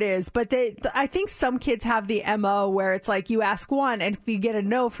on what it is. But I think some kids have the MO where it's like you ask one, and if you get a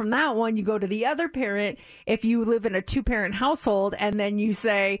no from that one, you go to the other parent. If you live in a 2-parent household, and then you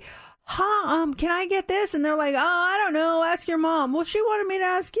say, can I get this? And they're like, I don't know. Ask your mom. Well, she wanted me to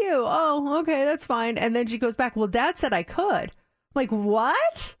ask you. Oh, okay, that's fine. And then she goes back, well, Dad said I could. I'm like,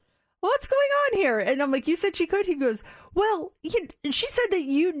 what? What's going on here? And I'm like, you said she could? He goes, well, she said that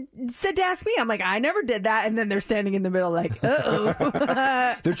you said to ask me. I'm like, I never did that. And then they're standing in the middle like,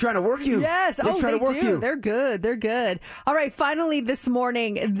 uh-oh. They're trying to work you. Yes. They're trying to work do. you. They're good. They're good. All right. Finally, this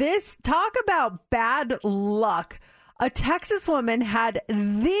morning, talk about bad luck. A Texas woman had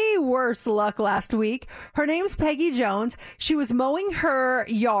the worst luck last week. Her name's Peggy Jones. She was mowing her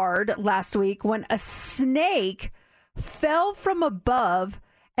yard last week when a snake fell from above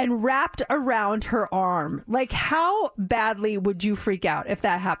and wrapped around her arm. Like, how badly would you freak out if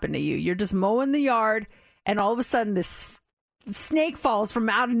that happened to you? You're just mowing the yard, and all of a sudden this snake falls from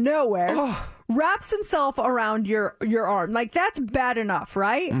out of nowhere, wraps himself around your arm. Like, that's bad enough,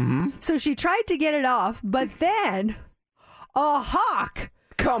 right? Mm-hmm. So she tried to get it off, but then a hawk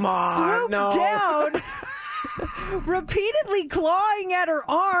swooped down, repeatedly clawing at her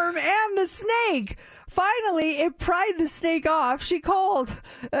arm and the snake. Finally, it pried the snake off. She called.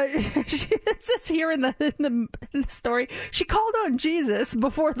 It says here in the story, she called on Jesus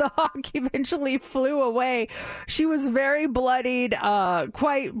before the hawk eventually flew away. She was very bloodied,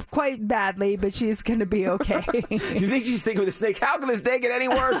 quite badly, but she's going to be okay. Do you think she's thinking with the snake, how can this day get any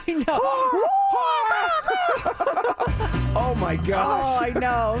worse? I know. Oh my gosh! Oh, I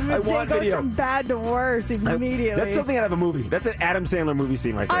know. I want goes video. From bad to worse immediately. That's something out of a movie. That's an Adam Sandler movie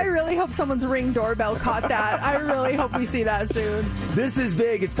scene right there. I really hope someone's Ring doorbell caught that. I really hope we see that soon. This is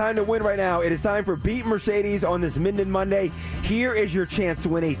big. It's time to win right now. It is time for Beat Mercedes on this Minden Monday. Here is your chance to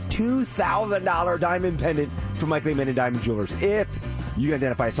win a $2,000 diamond pendant from Michael Minden Diamond Jewelers. If you can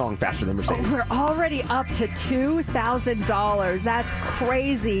identify a song faster than Mercedes. We're already up to $2,000. That's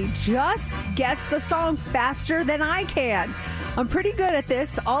crazy. Just guess the song faster than I can. I'm pretty good at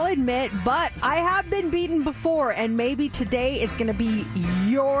this, I'll admit, but I have been beaten before, and maybe today is going to be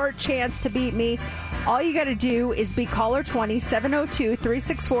your chance to beat me. All you got to do is be caller 20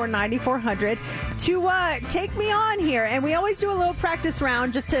 702-364-9400 to take me on here. And we always do a little practice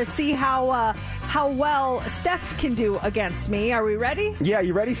round just to see how well Steph can do against me. Are we ready? Yeah,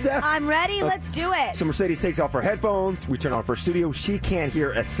 you ready, Steph? I'm ready. Let's do it. So Mercedes takes off her headphones. We turn off her studio. She can't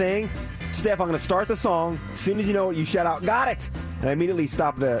hear a thing. Steph, I'm going to start the song. As soon as you know it, you shout out, "Got it!" And I immediately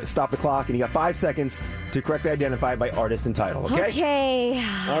stop the clock, and you got 5 seconds to correctly identify by artist and title, okay? Okay.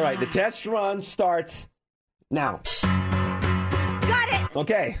 All right, the test run starts now. Got it!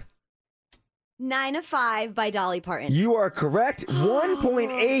 Okay. 9 to 5 by Dolly Parton. You are correct.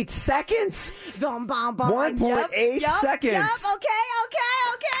 1.8 seconds. 1.8 seconds. Yep, okay.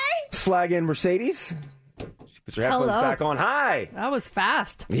 Let's flag in Mercedes. She puts her headphones back on. Hi. That was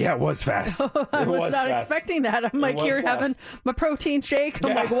fast. Yeah, it was fast. I was not expecting that. I'm like here having my protein shake.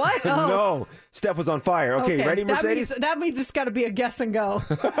 I'm like, what? Oh. No. Steph was on fire. Okay, ready, Mercedes? That means it's got to be a guess and go.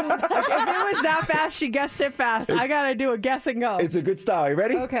 If it was that fast, she guessed it fast. I got to do a guess and go. It's a good style. You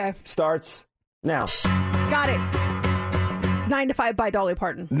ready? Okay. Starts now. Got it. 9 to 5 by Dolly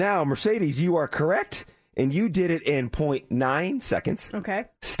Parton. Now, Mercedes, you are correct, and you did it in 0.9 seconds. Okay.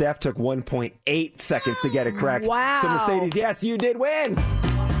 Steph took 1.8 seconds to get it correct. Wow. So, Mercedes, yes, you did win.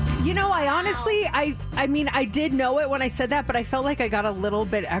 You know, I honestly, I mean, I did know it when I said that, but I felt like I got a little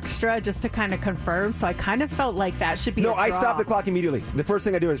bit extra just to kind of confirm. So I kind of felt like that should be a draw. I stopped the clock immediately. The first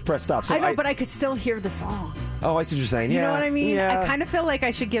thing I do is press stop. So I know, but I could still hear the song. Oh, I see what you're saying. You know what I mean? Yeah. I kind of feel like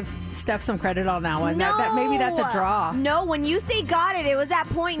I should give Steph some credit on that one. No. That maybe that's a draw. No, when you say got it, it was at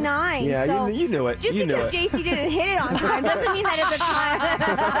 0.9. Yeah, so you knew it. Just you because JC didn't hit it on time doesn't mean that it's a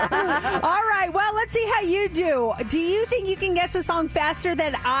time. All right, well, let's see how you do. Do you think you can guess a song faster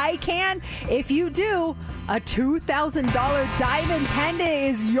than I can? If you do, a $2,000 diamond pendant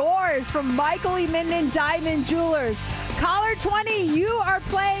is yours from Michael E. Minden Diamond Jewelers. Caller 20, you are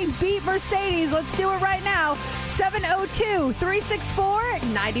playing Beat Mercedes. Let's do it right now.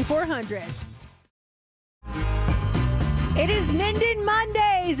 702-364-9400. It is Minden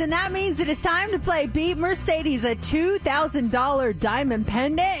Mondays, and that means it is time to play Beat Mercedes. A $2,000 diamond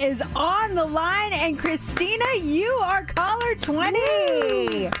pendant is on the line, and Christina, you are caller 20.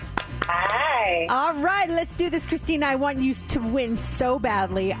 Woo. Hi. All right, let's do this, Christina. I want you to win so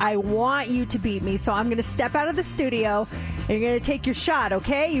badly. I want you to beat me. So I'm going to step out of the studio, and you're going to take your shot,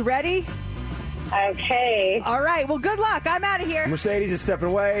 okay? You ready? Okay. All right. Well, good luck. I'm out of here. Mercedes is stepping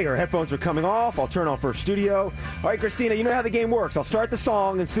away. Her headphones are coming off. I'll turn off her studio. All right, Christina, you know how the game works. I'll start the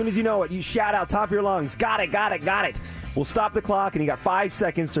song. As soon as you know it, you shout out top of your lungs. Got it, got it, got it. We'll stop the clock, and you got 5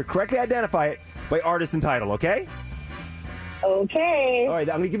 seconds to correctly identify it by artist and title, okay? Okay. All right,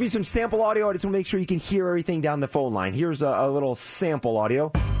 I'm going to give you some sample audio. I just want to make sure you can hear everything down the phone line. Here's a little sample audio.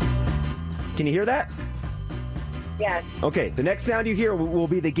 Can you hear that? Yes. Okay, the next sound you hear will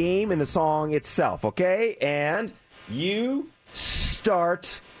be the game and the song itself, okay? And you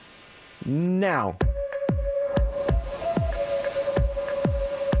start now.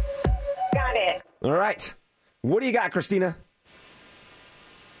 Got it. All right. What do you got, Christina?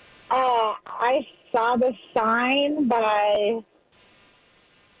 I saw the sign by,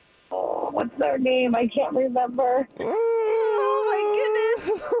 what's their name? I can't remember. Oh, my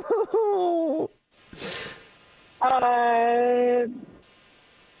goodness.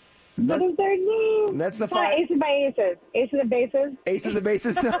 What is their name? That's the It's not Aces by Aces. Aces of Bases. Aces of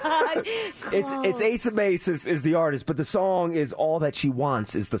Bases. It's Ace of Bases is the artist, but the song is All That She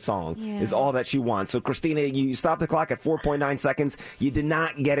Wants is the song. Yeah. Is All That She Wants. So, Christina, you stopped the clock at 4.9 seconds. You did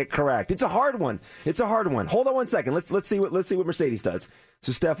not get it correct. It's a hard one. Hold on 1 second. Let's see what Mercedes does.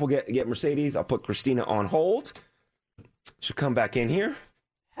 So, Steph will get Mercedes. I'll put Christina on hold. She'll come back in here.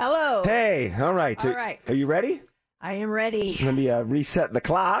 Hello. Hey, all right. All right. Are you ready? I am ready. Let me reset the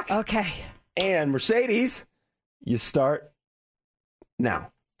clock. Okay. And Mercedes, you start now.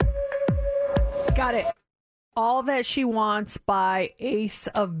 Got it. All That She Wants by Ace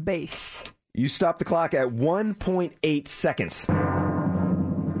of Base. You stop the clock at 1.8 seconds.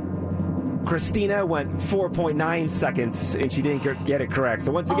 Christina went 4.9 seconds, and she didn't get it correct.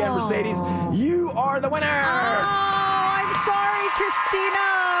 So once again, Mercedes, you are the winner. Oh, I'm sorry, Christina.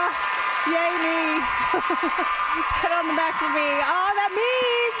 Yay me. Pat on the back for me. Oh, that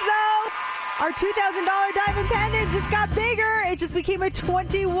means, though, our $2,000 diamond pendant just got bigger. It just became a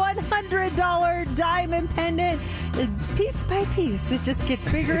 $2,100 diamond pendant. Piece by piece, it just gets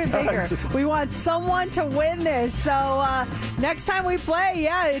bigger and bigger. We want someone to win this. So next time we play,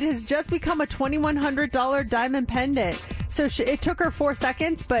 it has just become a $2,100 diamond pendant. So it took her 4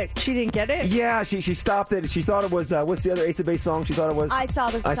 seconds, but she didn't get it? Yeah, she stopped it. She thought it was, what's the other Ace of Base song she thought it was? I Saw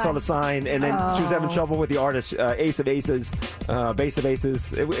the Sign. I Saw the Sign. And then she was having trouble with the artist, Ace of Aces, Base of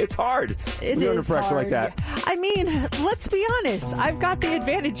Aces. It's hard. It is under pressure hard. Like that. I mean, let's be honest. I've got the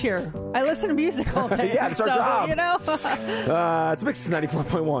advantage here. I listen to music all day. Yeah, it's our job. You know? It's Mix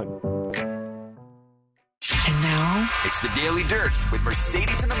 94.1. And now, it's the Daily Dirt with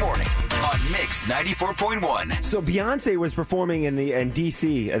Mercedes in the morning on Mix 94.1. So Beyonce was performing in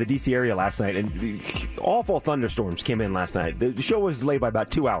D.C., the D.C. area last night, and awful thunderstorms came in last night. The show was delayed by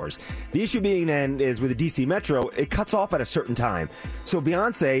about 2 hours. The issue being then is with the D.C. Metro, it cuts off at a certain time. So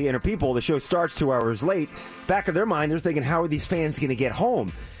Beyonce and her people, the show starts 2 hours late. Back of their mind, they're thinking, how are these fans going to get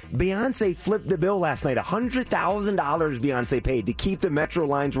home? Beyonce flipped the bill last night. $100,000 Beyonce paid to keep the Metro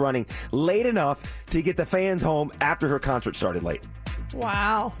lines running late enough to get the fans home after her concert started late.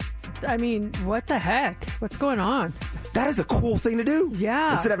 Wow. I mean, what the heck? What's going on? That is a cool thing to do.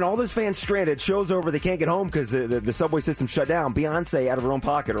 Yeah. Instead of having all those fans stranded, show's over, they can't get home because the subway system shut down, Beyonce, out of her own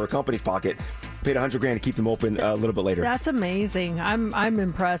pocket or her company's pocket, paid $100,000 to keep them open a little bit later. That's amazing. I'm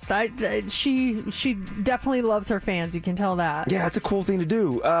impressed. She definitely loves her fans. You can tell that. Yeah, it's a cool thing to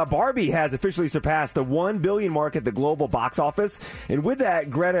do. Barbie has officially surpassed the $1 billion mark at the global box office. And with that,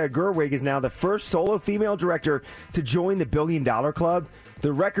 Greta Gerwig is now the first solo female director to join the $1 billion club.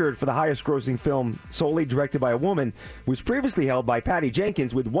 The record for the highest grossing film solely directed by a woman was previously held by Patty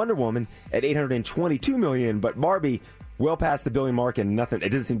Jenkins with Wonder Woman at $822 million, but Barbie well past the $1 billion mark, and nothing. It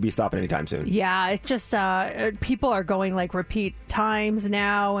doesn't seem to be stopping anytime soon. Yeah, it's just people are going like repeat times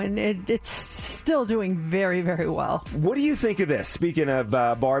now, and it's still doing very, very well. What do you think of this? Speaking of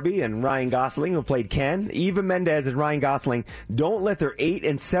Barbie and Ryan Gosling, who played Ken, Eva Mendes and Ryan Gosling don't let their 8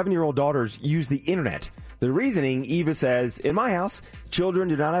 and 7-year-old daughters use the internet. The reasoning, Eva says, in my house, children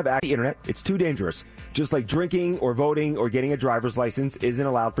do not have access to the internet. It's too dangerous. Just like drinking or voting or getting a driver's license isn't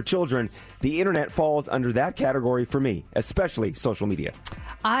allowed for children, the internet falls under that category for me, especially social media.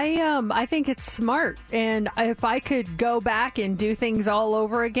 I think it's smart, and if I could go back and do things all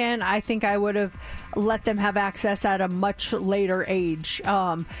over again, I think I would have let them have access at a much later age,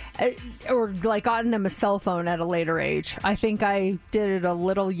 or like gotten them a cell phone at a later age. I think I did it a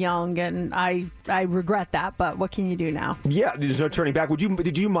little young, and I regret with that, but what can you do now? Yeah, there's no turning back.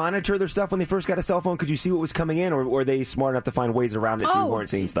 Did you monitor their stuff when they first got a cell phone? Could you see what was coming in, or were they smart enough to find ways around it so you weren't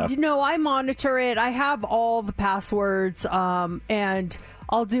seeing stuff? No, I monitor it. I have all the passwords, and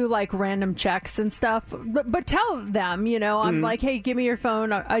I'll do like random checks and stuff. But tell them, I'm like, hey, give me your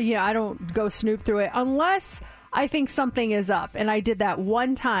phone. I don't go snoop through it unless I think something is up. And I did that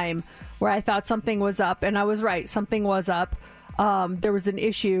one time where I thought something was up, and I was right. Something was up. There was an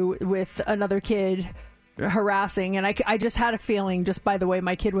issue with another kid harassing, and I just had a feeling just by the way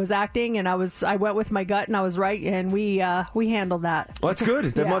my kid was acting, and I went with my gut, and I was right, and we handled that. Well, that's good.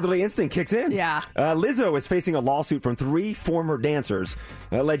 The motherly instinct kicks in. Yeah. Lizzo is facing a lawsuit from 3 former dancers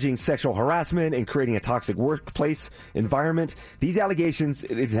alleging sexual harassment and creating a toxic workplace environment. These allegations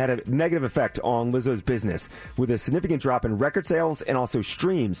has had a negative effect on Lizzo's business, with a significant drop in record sales and also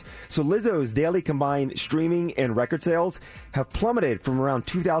streams. So Lizzo's daily combined streaming and record sales have plummeted from around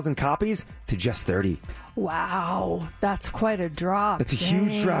 2,000 copies to just 30. Wow, that's quite a drop. That's a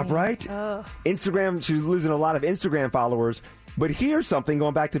huge drop, right? Instagram, she's losing a lot of Instagram followers. But here's something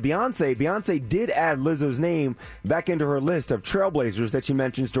going back to Beyonce. Beyonce did add Lizzo's name back into her list of trailblazers that she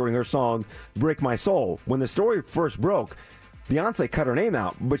mentions during her song Break My Soul. When the story first broke, Beyonce cut her name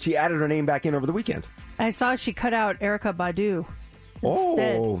out, but she added her name back in over the weekend. I saw she cut out Erykah Badu.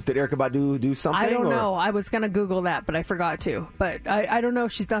 Oh, did Erykah Badu do something? I don't know. I was going to Google that, but I forgot to. But I don't know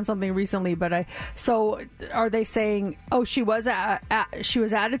if she's done something recently. But so are they saying? Oh, she was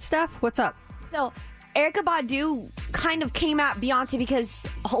added, Steph? What's up? So Erykah Badu kind of came at Beyonce because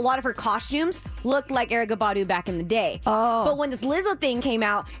a lot of her costumes looked like Erykah Badu back in the day. Oh. But when this Lizzo thing came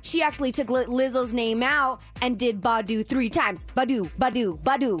out, she actually took Lizzo's name out and did Badu 3 times. Badu, Badu,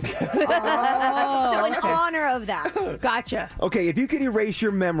 Badu. Oh, so in honor of that. Gotcha. Okay, if you could erase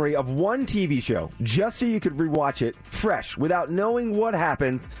your memory of one TV show just so you could rewatch it fresh without knowing what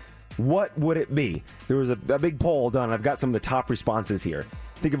happens, what would it be? There was a big poll done. I've got some of the top responses here.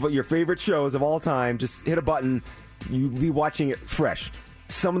 Think of what your favorite shows of all time. Just hit a button. You'll be watching it fresh.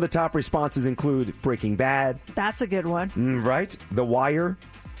 Some of the top responses include Breaking Bad. That's a good one. Right? The Wire.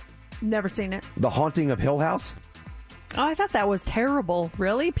 Never seen it. The Haunting of Hill House. Oh, I thought that was terrible.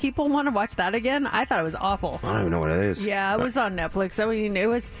 Really? People want to watch that again? I thought it was awful. I don't even know what it is. Yeah, it was on Netflix. I mean, it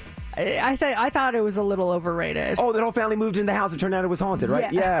was... I thought it was a little overrated. Oh, that whole family moved into the house. It turned out it was haunted,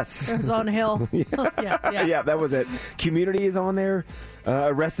 right? Yeah. Yes. It was on a hill. Yeah, that was it. Community is on there.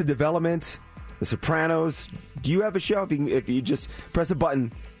 Arrested Development. The Sopranos. Do you have a show? If you just press a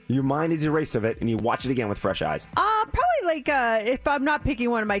button, your mind is erased of it, and you watch it again with fresh eyes. Probably like if I'm not picking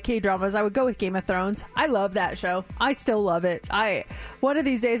one of my K-dramas, I would go with Game of Thrones. I love that show. I still love it. One of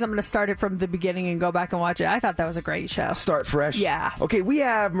these days I'm going to start it from the beginning and go back and watch it. I thought that was a great show. Start fresh? Yeah. Okay, we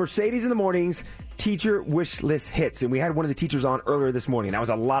have Mercedes in the Mornings Teacher Wish List Hits, and we had one of the teachers on earlier this morning. That was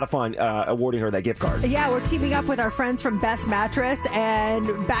a lot of fun awarding her that gift card. Yeah, we're teaming up with our friends from Best Mattress, and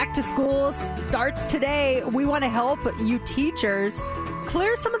back to school starts today. We want to help you teachers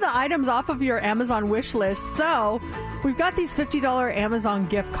clear some of the items off of your Amazon wish list. So we've got these $50 Amazon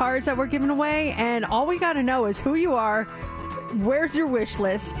gift cards that we're giving away, and all we got to know is who you are. Where's your wish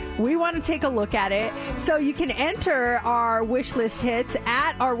list? We want to take a look at it. So you can enter our wish list hits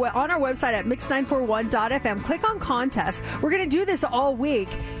on our website at mix941.fm. Click on contest. We're going to do this all week.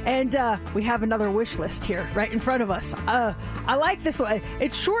 And we have another wish list here right in front of us. I like this one.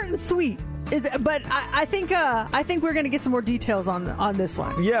 It's short and sweet. But I think we're going to get some more details on this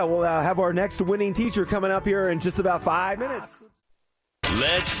one. Yeah, we'll have our next winning teacher coming up here in just about 5 minutes.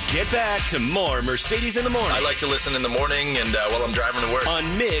 Let's get back to more Mercedes in the Morning. I like to listen in the morning and while I'm driving to work.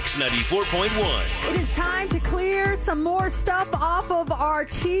 On Mix 94.1. It is time to clear some more stuff off of our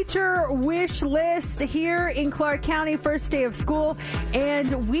teacher wish list here in Clark County, first day of school.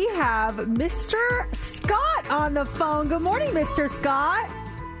 And we have Mr. Scott on the phone. Good morning, Mr. Scott.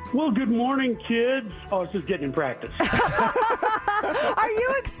 Well, good morning, kids. Oh, I was just getting in practice. Are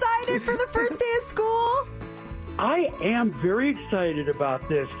you excited for the first day of school? I am very excited about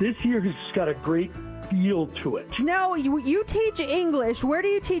this. This year has got a great feel to it. No, you teach English. Where do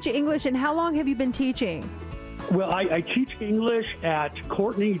you teach English, and how long have you been teaching? Well, I teach English at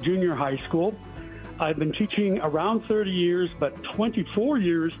Courtney Junior High School. I've been teaching around 30 years, but 24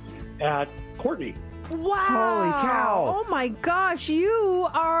 years at Courtney. Wow. Holy cow. Oh, my gosh. You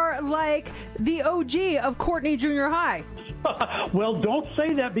are like the OG of Courtney Junior High. Well, don't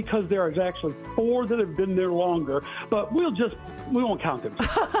say that because there is actually 4 that have been there longer, but we won't count them.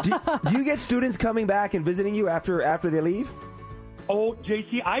 Do you get students coming back and visiting you after they leave? Oh,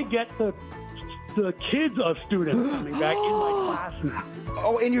 JC, I get the the kids of students coming back in my class now.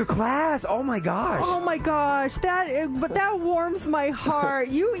 Oh, in your class? Oh my gosh! Oh my gosh, that warms my heart.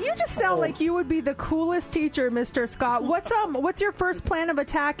 You just sound like you would be the coolest teacher, Mr. Scott. What's your first plan of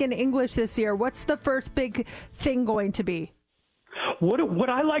attack in English this year? What's the first big thing going to be? What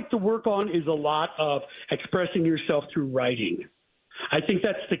I like to work on is a lot of expressing yourself through writing. I think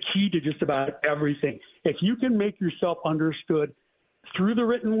that's the key to just about everything. If you can make yourself understood through the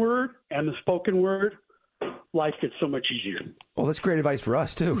written word and the spoken word, life gets so much easier. Well, that's great advice for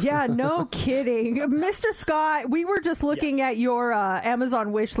us, too. Yeah, no kidding. Mr. Scott, we were just looking at your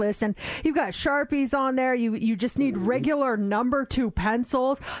Amazon wish list, and you've got Sharpies on there. You just need regular number 2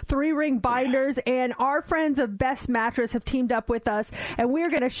 pencils, 3-ring binders, and our friends of Best Mattress have teamed up with us, and we're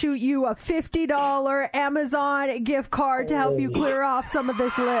going to shoot you a $50 Amazon gift card to help you clear off some of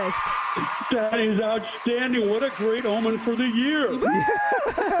this list. That is outstanding. What a great omen for the year.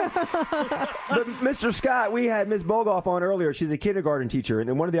 But Mr. Scott, we had Ms. Bogoff on earlier. She's a kindergarten teacher,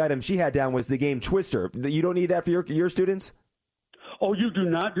 and one of the items she had down was the game Twister. You don't need that for your students? Oh, you do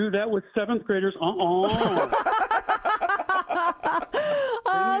not do that with 7th graders? You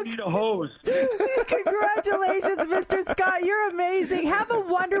need a hose. Congratulations, Mr. Scott. You're amazing. Have a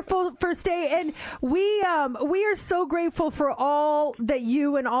wonderful first day. And we are so grateful for all that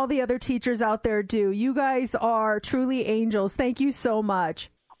you and all the other teachers out there do. You guys are truly angels. Thank you so much.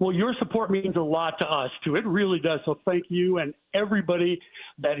 Well, your support means a lot to us, too. It really does. So thank you and everybody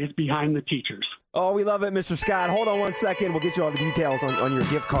that is behind the teachers. Oh, we love it, Mr. Scott. Hold on one second. We'll get you all the details on your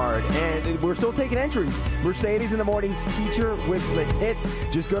gift card. And we're still taking entries. Mercedes in the Morning's Teacher Wish List Hits.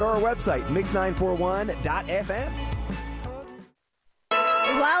 Just go to our website, mix941.fm.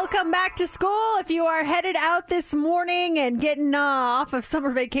 Welcome back to school. If you are headed out this morning and getting off of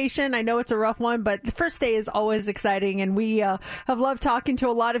summer vacation, I know it's a rough one, but the first day is always exciting, and we have loved talking to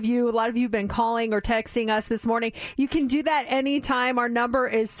a lot of you. A lot of you have been calling or texting us this morning. You can do that anytime. Our number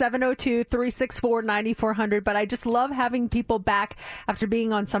is 702-364-9400, but I just love having people back after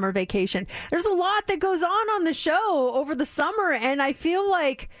being on summer vacation. There's a lot that goes on the show over the summer, and I feel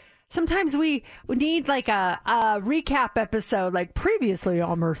like sometimes we need like a recap episode, like previously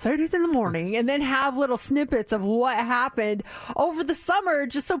on Mercedes in the Morning, and then have little snippets of what happened over the summer,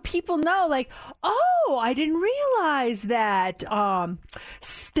 just so people know, like, oh, I didn't realize that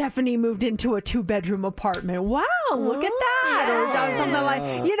Stephanie moved into a 2-bedroom apartment. Wow, look at that. Or something like,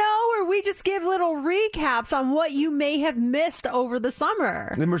 or we just give little recaps on what you may have missed over the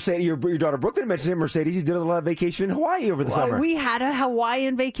summer. And Mercedes, your daughter Brooklyn mentioned it. Mercedes, you did a lot of vacation in Hawaii over the summer. We had a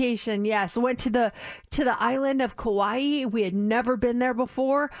Hawaiian vacation. Yes, went to the island of Kauai. We had never been there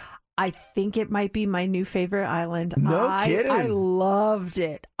before. I think it might be my new favorite island. No kidding. I loved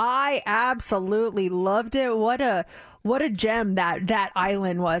it. I absolutely loved it. What a gem that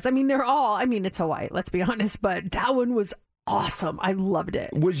island was. I mean, it's Hawaii, let's be honest, but that one was awesome. I loved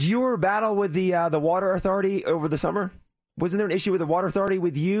it. Was your battle with the water authority over the summer? Wasn't there an issue with the water authority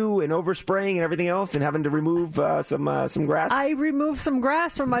with you and overspraying and everything else and having to remove some grass? I removed some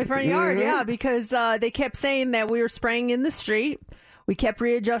grass from my front yard, yeah, because they kept saying that we were spraying in the street. We kept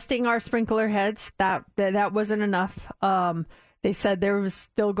readjusting our sprinkler heads. That wasn't enough. They said there was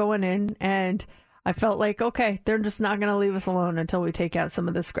still going in, and I felt like, okay, they're just not going to leave us alone until we take out some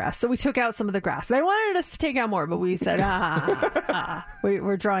of this grass. So we took out some of the grass. They wanted us to take out more, but we said,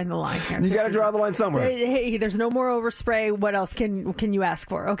 we're drawing the line here. You got to draw the line somewhere. Hey, there's no more overspray. What else can you ask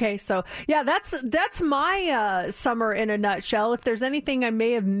for? Okay, so yeah, that's my summer in a nutshell. If there's anything I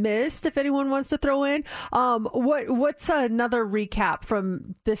may have missed, if anyone wants to throw in, what's another recap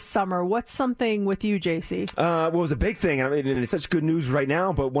from this summer? What's something with you, JC? Well, it was a big thing. I mean, it's such good news right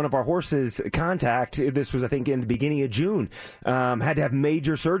now, but one of our horses, Contact, this was, I think, in the beginning of June, had to have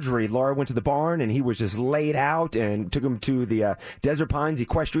major surgery. Laura went to the barn, and he was just laid out, and took him to the Desert Pines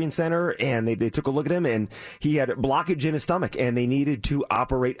Equestrian Center, and they took a look at him, and he had blockage in his stomach, and they needed to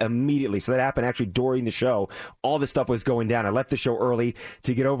operate immediately. So that happened actually during the show. All this stuff was going down. I left the show early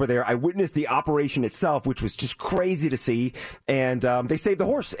to get over there. I witnessed the operation itself, which was just crazy to see, and they saved the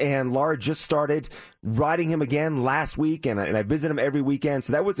horse, and Laura just started riding him again last week, and I visit him every weekend,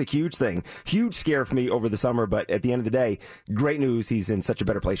 so that was a huge thing. Huge scare for me over the summer, but at the end of the day, great news. He's in such a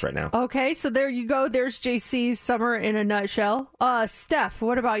better place right now. Okay, so there you go. There's JC's summer in a nutshell. Steph,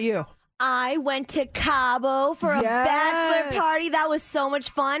 what about you? I went to Cabo for a bachelor party. That was so much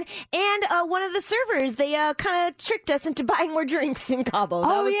fun. And one of the servers, they kind of tricked us into buying more drinks in Cabo.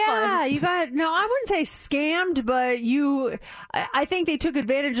 That was fun. You got, no, I wouldn't say scammed, but I think they took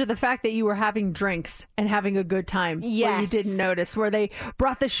advantage of the fact that you were having drinks and having a good time. Yes. Where you didn't notice, where they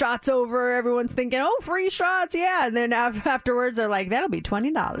brought the shots over. Everyone's thinking, oh, free shots. Yeah. And then afterwards, they're like, that'll be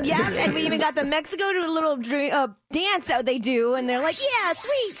 $20. Yeah, and we even got the Mexico to a little dance that they do. And they're like, yeah,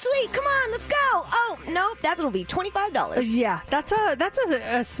 sweet, come on, let's go. Oh, no, that'll be $25. Yeah, that's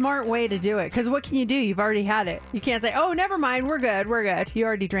a smart way to do it. Because what can you do? You've already had it. You can't say, oh, never mind, we're good. You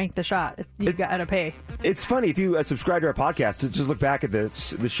already drank the shot. You've got to pay. It's funny, if you subscribe to our podcast, to just look back at the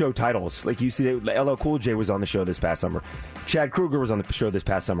show titles. Like you see, LL Cool J was on the show this past summer. Chad Kroeger was on the show this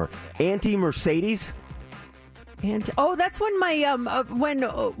past summer. Auntie Mercedes. And that's when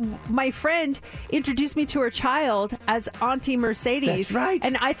my friend introduced me to her child as Auntie Mercedes. That's right.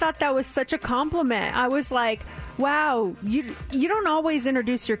 And I thought that was such a compliment. I was like, wow, you don't always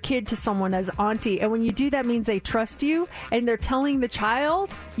introduce your kid to someone as auntie. And when you do, that means they trust you and they're telling the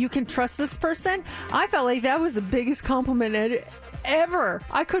child you can trust this person. I felt like that was the biggest compliment ever.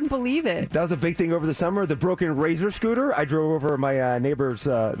 I couldn't believe it. That was a big thing over the summer. The broken Razor scooter. I drove over my neighbor's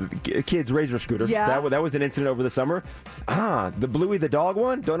kid's Razor scooter. Yeah. That was an incident over the summer. The Bluey the dog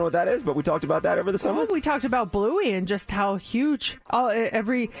one. Don't know what that is, but we talked about that over the summer. We talked about Bluey and just how huge.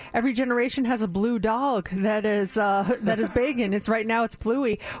 Every generation has a blue dog that is big, and it's right now it's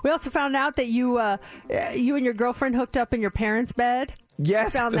Bluey. We also found out that you and your girlfriend hooked up in your parents' bed.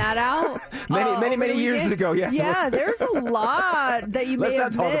 Yes. You found that out many years ago. Yes. Yeah, there's a lot that you may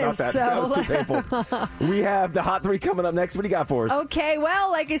have Let's not talk about missed. that. That was too painful. We have the Hot 3 coming up next. What do you got for us? Okay,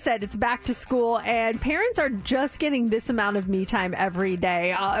 well, like I said, it's back to school, and parents are just getting this amount of me time every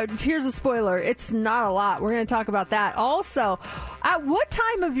day. Here's a spoiler. It's not a lot. We're going to talk about that. Also, at what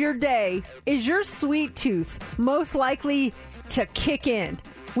time of your day is your sweet tooth most likely to kick in?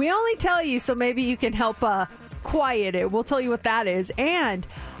 We only tell you so maybe you can help quiet it. We'll tell you what that is. And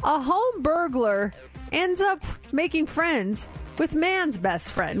a home burglar ends up making friends with man's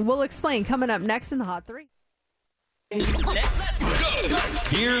best friend. We'll explain coming up next in the Hot 3. Let's go.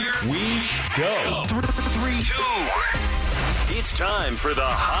 Here we go. 3, 2. It's time for the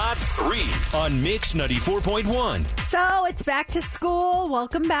Hot 3 on Mix 94.1. So it's back to school.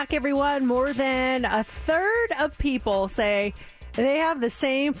 Welcome back, everyone. More than a third of people say they have the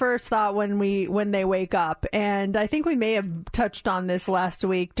same first thought when they wake up. And I think we may have touched on this last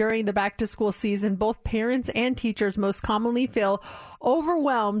week. During the back to school season, both parents and teachers most commonly feel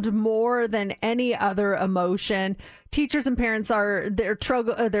overwhelmed more than any other emotion. Teachers and parents they're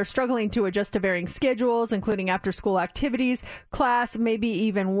struggling to adjust to varying schedules, including after-school activities, class, maybe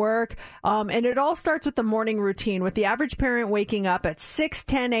even work. And it all starts with the morning routine, with the average parent waking up at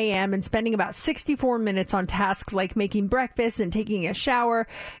 6:10 a.m. and spending about 64 minutes on tasks like making breakfast and taking a shower,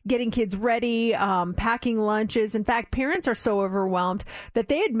 getting kids ready, packing lunches. In fact, parents are so overwhelmed that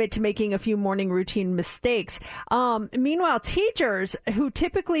they admit to making a few morning routine mistakes. Meanwhile, teachers who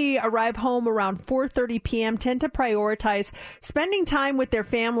typically arrive home around 4:30 p.m. tend to prioritize spending time with their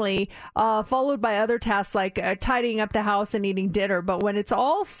family, followed by other tasks like tidying up the house and eating dinner. But when it's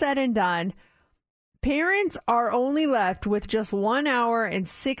all said and done, parents are only left with just 1 hour and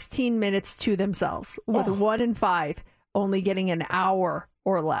 16 minutes to themselves, with 1 in 5 only getting an hour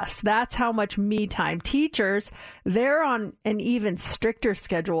or less. That's how much me time. Teachers, they're on an even stricter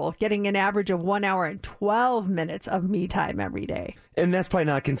schedule, getting an average of 1 hour and 12 minutes of me time every day. And that's probably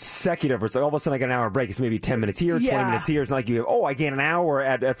not consecutive. It's like all of a sudden I get an hour break. It's maybe 10 minutes here, 20 minutes here. It's not like you have, I get an hour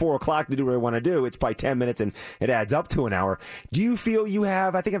at 4 o'clock to do what I want to do. It's probably 10 minutes and it adds up to an hour. Do you feel you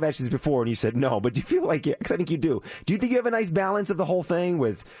have, I think I've asked this before and you said no, but do you feel like, because I think you do you think you have a nice balance of the whole thing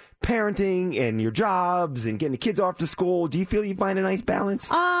with parenting and your jobs and getting the kids off to school? Do you feel you find a nice balance?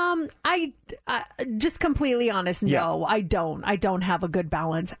 I just completely honest, no, I don't. I don't have a good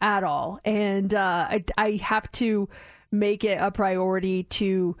balance at all. And I have to make it a priority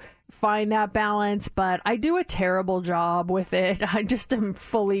to find that balance, but I do a terrible job with it. I just am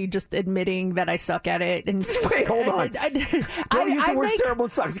fully just admitting that I suck at it. And wait, hold on. Don't use the word terrible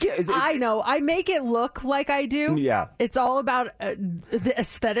and sucks. I know. I make it look like I do. Yeah. It's all about the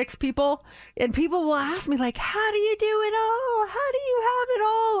aesthetics, people. And people will ask me, like, how do you do it all? How do you have it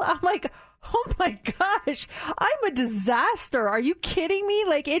all? I'm like, oh my gosh, I'm a disaster. Are you kidding me?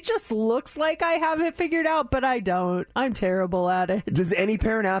 Like, it just looks like I have it figured out, but I don't. I'm terrible at it. Does any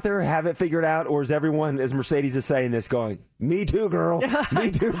parent out there have it figured out, or is everyone, as Mercedes is saying this, going, me too, girl.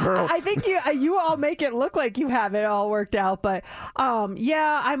 Me too, girl. I think you all make it look like you have it all worked out, but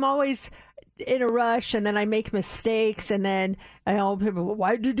yeah, I'm always... in a rush, and then I make mistakes, and then people, well,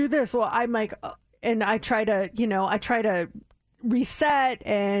 why did you do this? Well, I'm like, and I try to reset,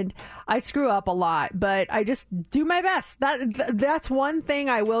 and I screw up a lot, but I just do my best. That's one thing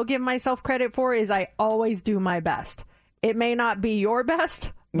I will give myself credit for, is I always do my best. It may not be your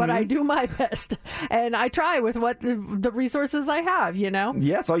best, but I do my best, and I try with what the resources I have, Yeah,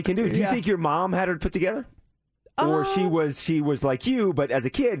 that's all you can do. Do you think your mom had her put together? Or she was like you, but as a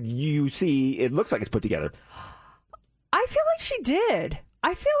kid, you see it looks like it's put together. I feel like she did.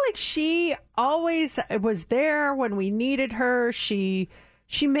 I feel like she always was there when we needed her. She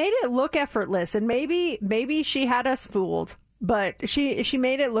made it look effortless, and maybe she had us fooled, but she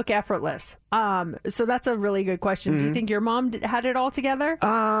made it look effortless. So that's a really good question. Do you think your mom had it all together?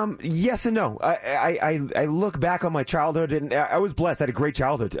 Yes and no. I look back on my childhood, and I was blessed. I had a great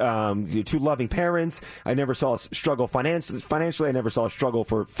childhood. 2 loving parents. I never saw a struggle financially. I never saw a struggle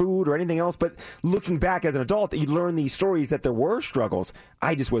for food or anything else. But looking back as an adult, you learn these stories that there were struggles.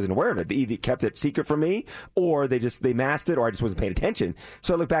 I just wasn't aware of it. They either kept it secret from me, or they masked it, or I just wasn't paying attention.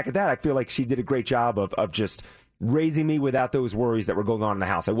 So I look back at that. I feel like she did a great job of just raising me without those worries that were going on in the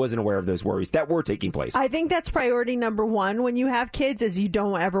house. I wasn't aware of those worries that were taking place. I think that's priority number one when you have kids, is you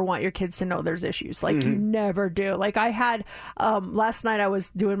don't ever want your kids to know there's issues. Like you never do. Like I had, last night I was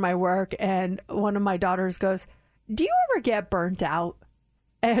doing my work, and one of my daughters goes, "Do you ever get burnt out?"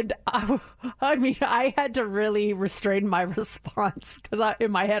 And I mean, I had to really restrain my response, because in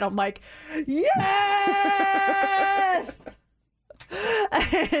my head I'm like, yes!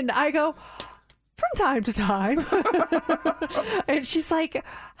 And I go, from time to time. And she's like,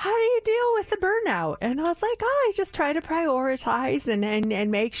 how do you deal with the burnout? And I was like, I just try to prioritize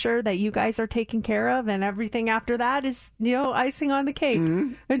and make sure that you guys are taken care of, and everything after that is, icing on the cake.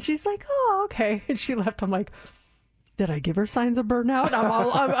 And she's like, oh, okay. And she left. I'm like, did I give her signs of burnout?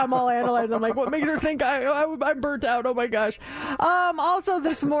 I'm all analyzing. I'm like, what makes her think I'm burnt out? Oh my gosh. Also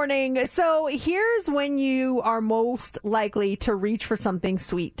this morning, so here's when you are most likely to reach for something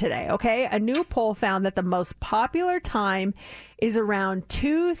sweet today. Okay, a new poll found that the most popular time is around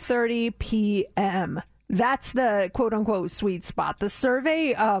 2:30 p.m. That's the quote-unquote sweet spot. The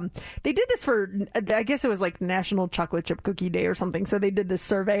survey, they did this for, I guess it was like National Chocolate Chip Cookie Day or something. So they did this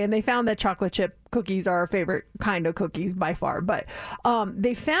survey, and they found that chocolate chip cookies are our favorite kind of cookies by far. But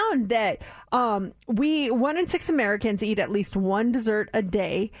they found that 1 in 6 Americans eat at least one dessert a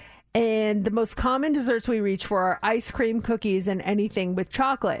day. And the most common desserts we reach for are ice cream, cookies, and anything with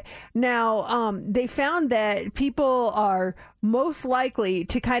chocolate. Now, they found that people are most likely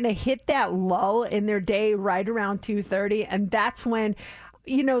to kind of hit that lull in their day right around 2:30, and that's when,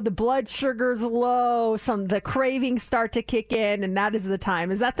 the blood sugar's low, the cravings start to kick in, and that is the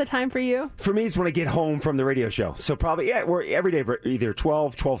time. Is that the time for you? For me, it's when I get home from the radio show. So probably, we're every day, either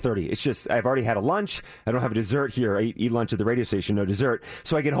 12:30. It's just, I've already had a lunch. I don't have a dessert here. I eat lunch at the radio station, no dessert.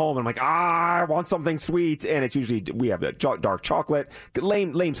 So I get home, and I'm like, I want something sweet. And it's usually, we have dark chocolate,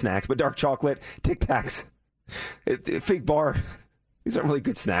 lame snacks, but dark chocolate, Tic Tacs, Fig Bar. These aren't really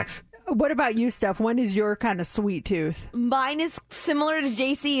good snacks. What about you, Steph? When is your kind of sweet tooth? Mine is similar to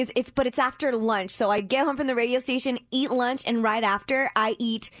JC's, but it's after lunch. So I get home from the radio station, eat lunch, and right after I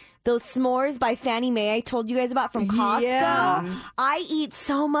eat those s'mores by Fannie Mae I told you guys about from Costco. Yeah. I eat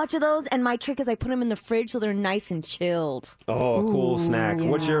so much of those, and my trick is I put them in the fridge so they're nice and chilled. Oh, cool snack. Yeah.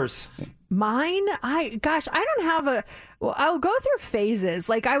 What's yours? Mine? I don't have I'll go through phases.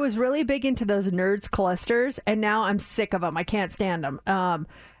 Like, I was really big into those Nerds clusters, and now I'm sick of them. I can't stand them.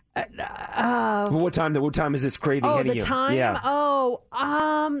 What time is this craving hitting you? Oh, the time? Yeah.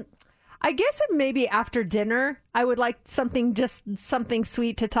 I guess it maybe after dinner. I would like something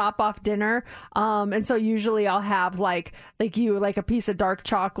sweet to top off dinner. And so usually I'll have like a piece of dark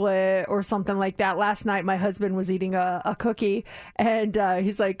chocolate or something like that. Last night my husband was eating a cookie, and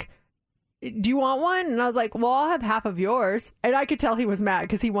he's like, do you want one? And I was like, well, I'll have half of yours. And I could tell he was mad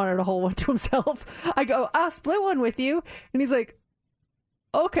because he wanted a whole one to himself. I go, I'll split one with you. And he's like,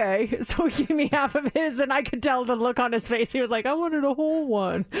 okay. So he gave me half of his, and I could tell the look on his face. He was like, I wanted a whole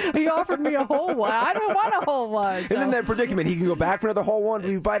one. He offered me a whole one. I don't want a whole one. So. And in that predicament, he can go back for another whole one.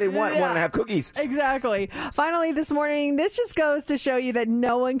 We invited one and a half cookies. Exactly. Finally, this morning, this just goes to show you that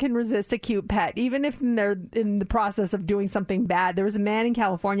no one can resist a cute pet, even if they're in the process of doing something bad. There was a man in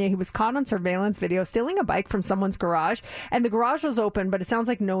California who was caught on surveillance video stealing a bike from someone's garage, and the garage was open, but it sounds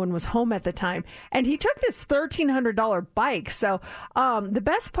like no one was home at the time. And he took this $1,300 bike. So the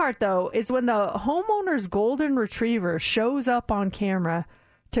best part, though, is when the homeowner's golden retriever shows up on camera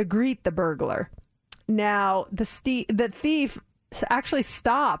to greet the burglar. Now, the thief actually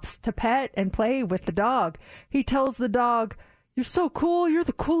stops to pet and play with the dog. He tells the dog, You're so cool. You're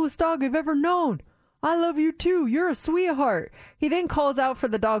the coolest dog I've ever known. I love you too. You're a sweetheart. He then calls out for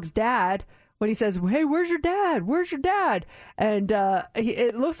the dog's dad when he says, hey, where's your dad? Where's your dad? And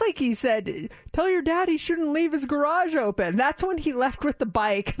it looks like he said, tell your dad he shouldn't leave his garage open. That's when he left with the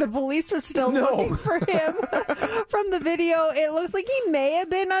bike. The police are still looking for him. From the video, it looks like he may have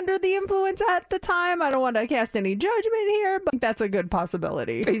been under the influence at the time. I don't want to cast any judgment here, but that's a good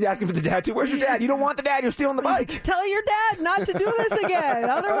possibility. He's asking for the dad too. Where's your dad? You don't want the dad. You're stealing the bike. Tell your dad not to do this again.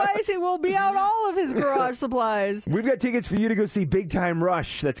 Otherwise, he will be out all of his garage supplies. We've got tickets for you to go see Big Time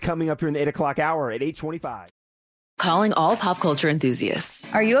Rush. That's coming up here in the 8 o'clock hour at 8:25. Calling all pop culture enthusiasts.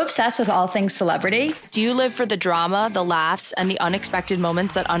 Are you obsessed with all things celebrity? Do you live for the drama, the laughs, and the unexpected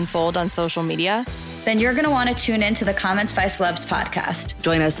moments that unfold on social media? Then you're going to want to tune in to the Comments by Celebs podcast.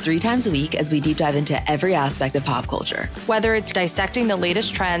 Join us 3 times a week as we deep dive into every aspect of pop culture. Whether it's dissecting the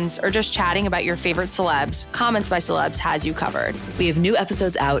latest trends or just chatting about your favorite celebs, Comments by Celebs has you covered. We have new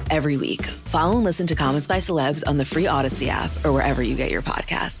episodes out every week. Follow and listen to Comments by Celebs on the free Odyssey app or wherever you get your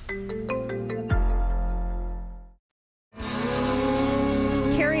podcasts.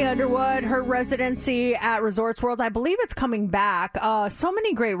 Underwood, her residency at Resorts World, I believe it's coming back. So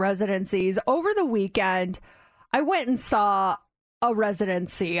many great residencies. Over the weekend, I went and saw a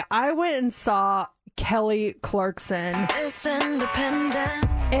residency. I went and saw Kelly Clarkson. It's independent.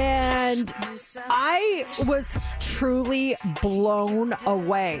 And I was truly blown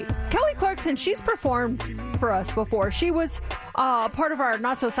away. Kelly Clarkson, she's performed for us before. She was part of our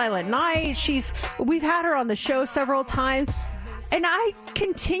Not So Silent Night. We've had her on the show several times. And I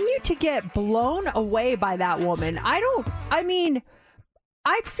continue to get blown away by that woman. I've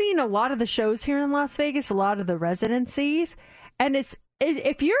seen a lot of the shows here in Las Vegas, a lot of the residencies. And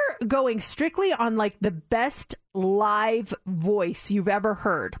if you're going strictly on like the best live voice you've ever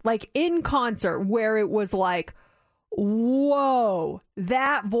heard, like in concert where it was like, whoa,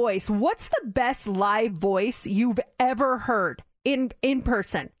 that voice. What's the best live voice you've ever heard in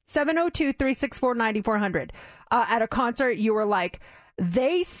person? 702-364-9400. At a concert, you were like,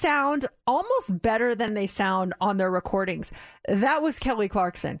 they sound almost better than they sound on their recordings. That was Kelly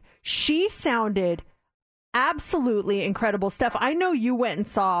Clarkson. She sounded absolutely incredible. Steph, I know you went and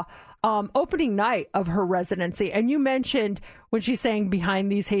saw opening night of her residency, and you mentioned when she sang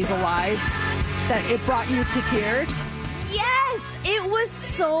Behind These Hazel Eyes that it brought you to tears. Yes, it was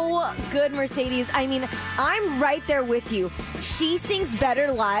so good, Mercedes. I mean, I'm right there with you. She sings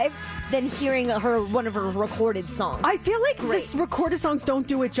better live than hearing one of her recorded songs. I feel like this recorded songs don't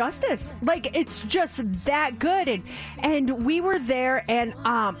do it justice. Like, it's just that good. And we were there, and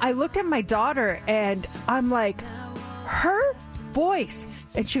I looked at my daughter, and I'm like, her voice.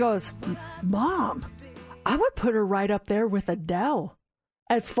 And she goes, Mom, I would put her right up there with Adele.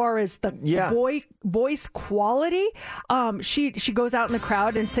 As far as the voice quality, she goes out in the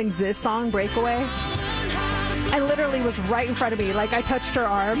crowd and sings this song, Breakaway. And literally was right in front of me. Like, I touched her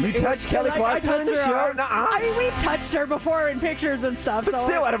arm. You touched Kelly Clarkson in the show? I mean, we've touched her before in pictures and stuff. But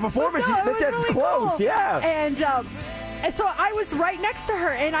still, at a performance, that's really close, cool. Yeah. And so I was right next to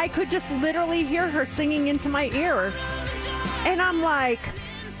her, and I could just literally hear her singing into my ear. And I'm like,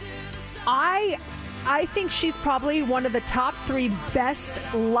 I think she's probably one of the top 3 best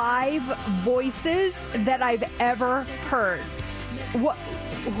live voices that I've ever heard.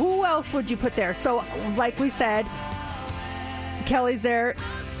 Who else would you put there? So, like we said, Kelly's there,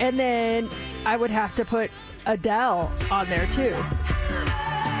 and then I would have to put Adele on there too.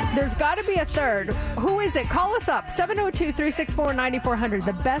 There's got to be a third. Who is it? Call us up, 702-364-9400,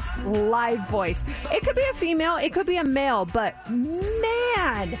 the best live voice. It could be a female, it could be a male, but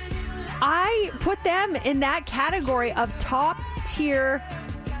man, I put them in that category of top tier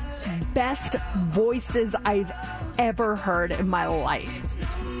best voices I've ever heard in my life.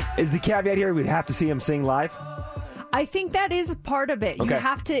 Is the caveat here we'd have to see him sing live? I think that is part of it. Okay.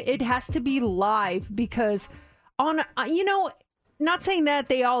 It has to be live because not saying that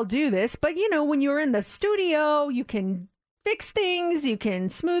they all do this, but when you're in the studio, you can fix things, you can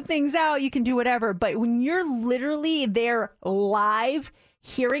smooth things out, you can do whatever. But when you're literally there live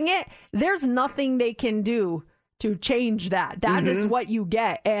hearing it, there's nothing they can do to change that. That is what you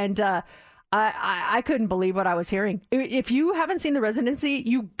get. And I couldn't believe what I was hearing. If you haven't seen the residency,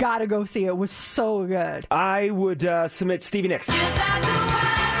 you got to go see it. It was so good. I would submit Stevie Nicks. It's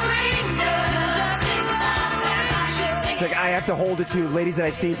like I have to hold it to ladies that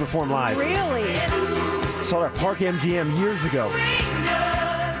I've seen perform live. Really? Saw her at Park MGM years ago.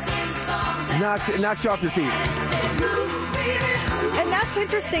 Knocks you off your feet. And that's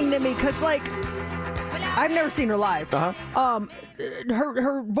interesting to me because, like, I've never seen her live.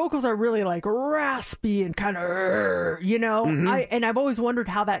 Her vocals are really like raspy and kind of, you know. And I've always wondered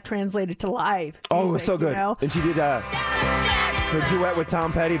how that translated to live. Oh, music, it was so good. You know? And she did her duet with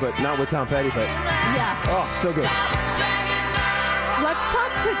Tom Petty, but not with Tom Petty, but oh, so good. Let's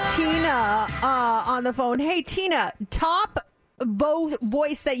talk to Tina on the phone. Hey, Tina, top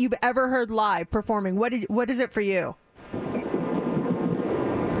voice that you've ever heard live performing. What is it for you?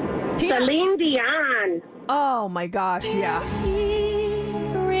 Tina? Celine Dion. Oh my gosh, yeah.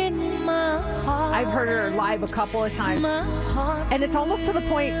 I've heard her live a couple of times. And it's almost to the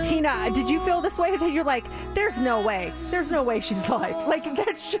point, Tina, did you feel this way that you're like, there's no way she's live. Like,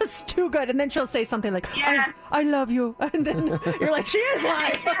 that's just too good. And then she'll say something like, I love you. And then you're like, she is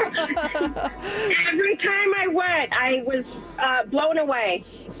live. Every time I went, I was blown away.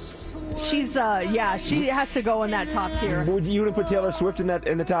 She's, she has to go in that top tier. Would you put Taylor Swift in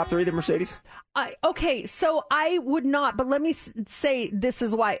the top 3, the Mercedes? Okay, so I would not, but let me say this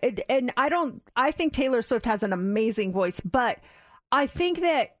is why. I think Taylor Swift has an amazing voice, but I think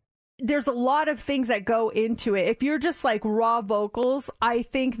that there's a lot of things that go into it. If you're just like raw vocals, I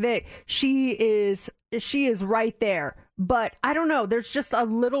think that she is right there. But I don't know. There's just a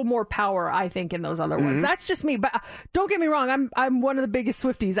little more power, I think, in those other ones. That's just me. But don't get me wrong. I'm one of the biggest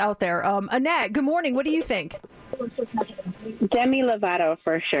Swifties out there. Annette, good morning. What do you think? Demi Lovato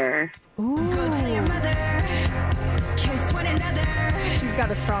for sure. Ooh. Go tell your mother, kiss one another. She's got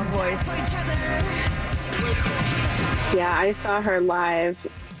a strong voice. Yeah, I saw her live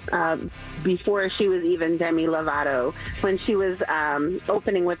before she was even Demi Lovato, when she was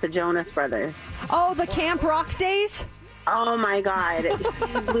opening with the Jonas Brothers. Oh, the Camp Rock days? Oh my God, it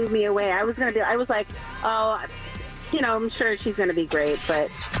blew me away. I was like, oh, I'm sure she's gonna be great, but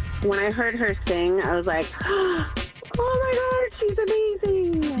when I heard her sing, I was like, oh my God, she's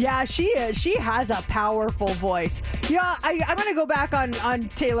amazing. Yeah, she is. She has a powerful voice. Yeah, I'm going to go back on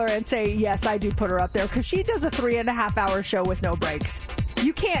Taylor and say, yes, I do put her up there, because she does a 3.5-hour show with no breaks.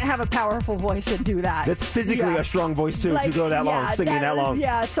 You can't have a powerful voice and do that. That's physically a strong voice, too, to go that long, singing that long.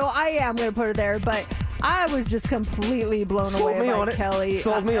 Yeah, so I am going to put her there, but I was just completely blown away by Kelly.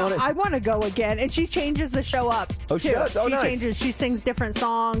 Sold me on it. I want to go again. And she changes the show up, Oh, she does? Oh, nice. She sings different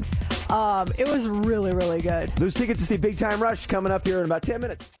songs. It was really, really good. Those tickets to see Big Time Rush coming up here in about 10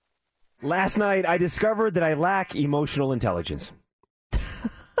 minutes. Last night, I discovered that I lack emotional intelligence.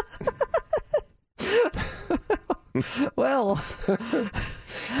 Well,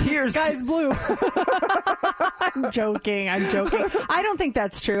 sky's blue. I'm joking. I don't think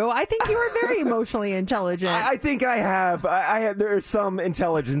that's true. I think you are very emotionally intelligent. I think I have. There's some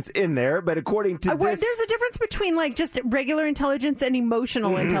intelligence in there, but according to this, there's a difference between like just regular intelligence and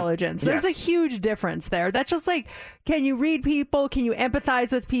emotional intelligence. There's a huge difference there. That's just like, can you read people? Can you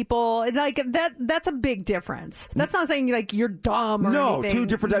empathize with people? Like that's a big difference. That's not saying like you're dumb or anything. No, two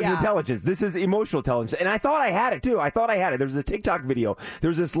different types of intelligence. This is emotional intelligence. And I thought I had it too. There was a TikTok video. There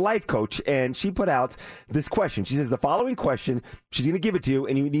was this life coach, and she put out this question. She says the following question, she's going to give it to you,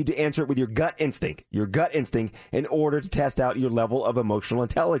 and you need to answer it with your gut instinct in order to test out your level of emotional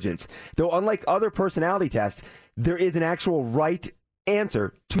intelligence. Though unlike other personality tests, there is an actual right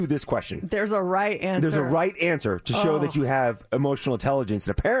answer to this question. There's a right answer. There's a right answer to show that you have emotional intelligence.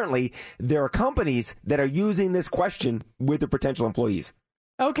 And apparently, there are companies that are using this question with their potential employees.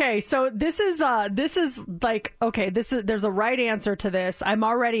 Okay, so there's a right answer to this.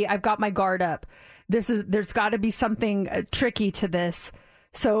 I've got my guard up. There's got to be something tricky to this.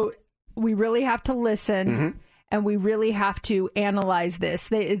 So we really have to listen and we really have to analyze this.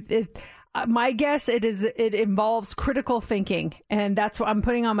 My guess it involves critical thinking, and that's what I'm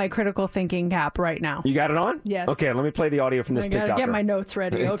putting on my critical thinking cap right now. You got it on? Yes. Okay, let me play the audio from this TikToker. Get my notes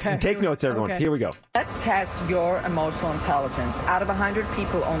ready. Okay. Take notes, everyone. Okay. Here we go. Let's test your emotional intelligence. Out of 100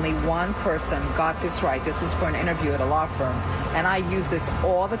 people, only one person got this right. This was for an interview at a law firm, and I use this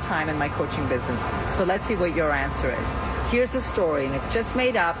all the time in my coaching business. So let's see what your answer is. Here's the story, and it's just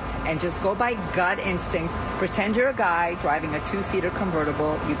made up, and just go by gut instinct. Pretend you're a guy driving a 2-seater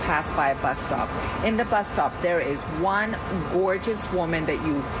convertible. You pass by a bus stop. In the bus stop, there is one gorgeous woman that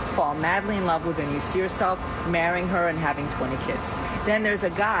you fall madly in love with, and you see yourself marrying her and having 20 kids. Then there's a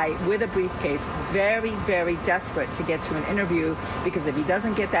guy with a briefcase, very, very desperate to get to an interview, because if he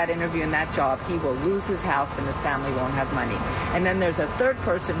doesn't get that interview and that job, he will lose his house and his family won't have money. And then there's a third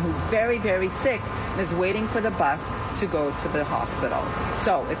person who's very, very sick and is waiting for the bus to go to the hospital.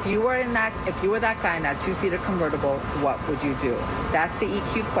 So if you were that guy in that 2-seater convertible, what would you do? That's the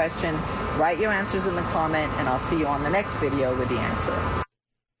EQ question. Write your answers in the comment, and I'll see you on the next video with the answer.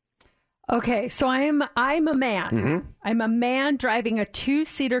 Okay, so I'm a man. I'm a man driving a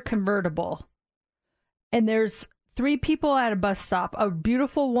 2-seater convertible. and there's 3 people at a bus stop. A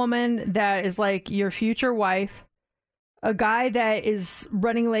beautiful woman that is like your future wife, a guy that is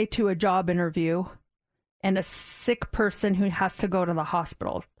running late to a job interview, and a sick person who has to go to the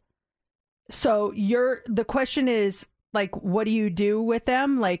hospital. So the question is, like, what do you do with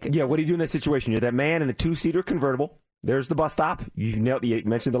them? Like, yeah, what do you do in this situation? You're that man in the 2-seater convertible. There's the bus stop. You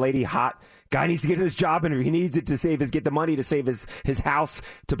mentioned the lady, hot. Guy needs to get to this job interview. He needs it to get the money to save his house,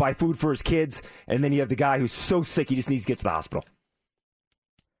 to buy food for his kids. And then you have the guy who's so sick he just needs to get to the hospital.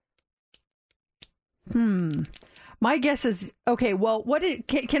 My guess is, okay, well,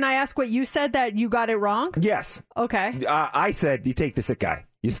 can I ask what you said that you got it wrong? Yes. Okay. I said you take the sick guy.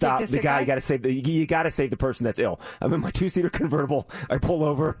 You stop the guy. You got to save the person that's ill. I'm in my 2-seater convertible. I pull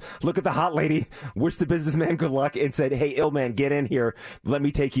over, look at the hot lady, wish the businessman good luck, and said, "Hey, ill man, get in here. Let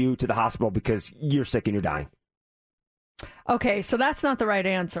me take you to the hospital because you're sick and you're dying." Okay, so that's not the right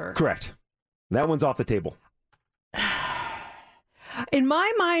answer. Correct. That one's off the table. In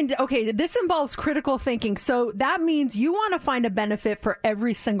my mind, okay, this involves critical thinking. So that means you want to find a benefit for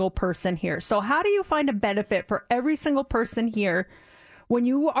every single person here. So how do you find a benefit for every single person here when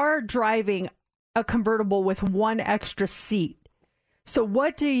you are driving a convertible with 1 extra seat? So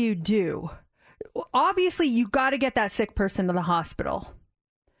what do you do? Obviously, you got to get that sick person to the hospital.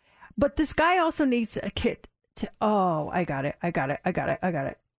 But this guy also needs a kit to... Oh, I got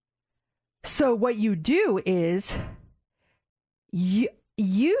it. So what you do is...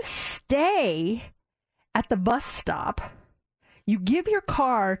 You stay at the bus stop. You give your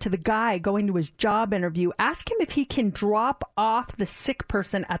car to the guy going to his job interview. Ask him if he can drop off the sick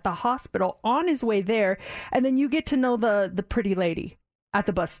person at the hospital on his way there. And then you get to know the pretty lady at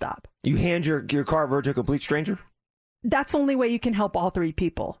the bus stop. You hand your car over to a complete stranger? That's the only way you can help all 3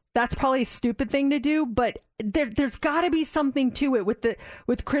 people. That's probably a stupid thing to do, but there's got to be something to it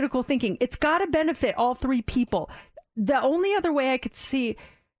with critical thinking. It's got to benefit all 3 people. The only other way I could see,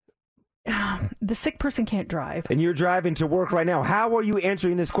 the sick person can't drive. And you're driving to work right now. How are you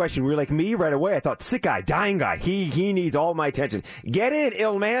answering this question? Were you like me right away? I thought, sick guy, dying guy. He needs all my attention. Get in,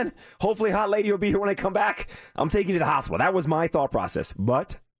 ill man. Hopefully hot lady will be here when I come back. I'm taking you to the hospital. That was my thought process,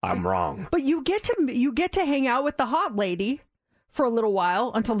 but I'm wrong. But you get to hang out with the hot lady for a little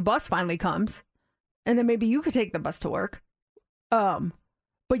while until the bus finally comes. And then maybe you could take the bus to work.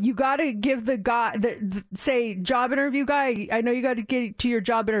 But you got to give the guy, say, job interview guy, I know you got to get to your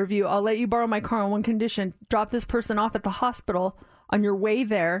job interview. I'll let you borrow my car on one condition. Drop this person off at the hospital on your way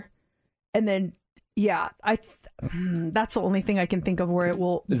there. And then, yeah, that's the only thing I can think of where it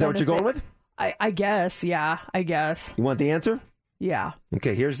will Is that what you're going with? I guess, yeah, I guess. You want the answer? Yeah.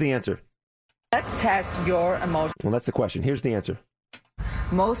 Okay, here's the answer. Let's test your emotion. Well, that's the question. Here's the answer.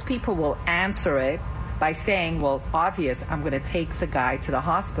 Most people will answer it by saying, well, obvious, I'm going to take the guy to the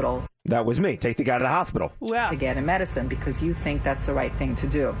hospital. That was me. Take the guy to the hospital. To get a medicine because you think that's the right thing to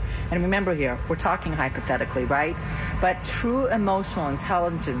do. And remember here, we're talking hypothetically, right? But true emotional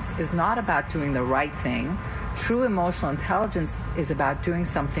intelligence is not about doing the right thing. True emotional intelligence is about doing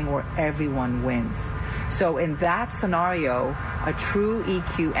something where everyone wins. So in that scenario, a true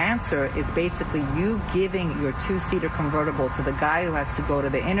EQ answer is basically you giving your 2-seater convertible to the guy who has to go to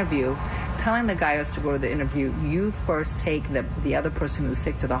the interview, telling the guy who has to go to the interview, you first take the other person who's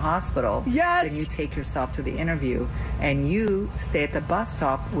sick to the hospital. Yes. Then you take yourself to the interview, and you stay at the bus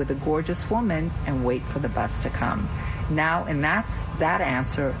stop with a gorgeous woman and wait for the bus to come. Now, and that's that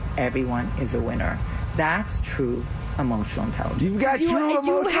answer, everyone is a winner. That's true emotional intelligence. You've got true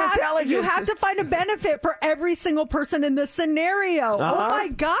emotional intelligence. You have to find a benefit for every single person in this scenario. Oh my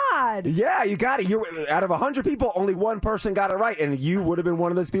God. Yeah, you got it. You're out of 100 people, only 1 person got it right, and you would have been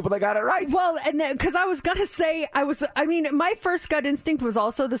one of those people that got it right. Well, and because I was gonna say, my first gut instinct was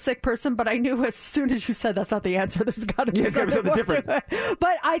also the sick person, but I knew as soon as you said that's not the answer, there's got to be something different.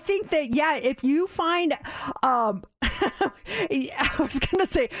 But I think that if you find, I was gonna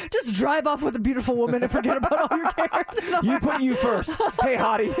say, just drive off with a beautiful woman and forget about all your cares. You put you first. Hey,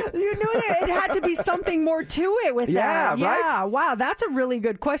 hottie. You knew that it had to be something more to it with that. Yeah, right? Yeah, wow, that's a really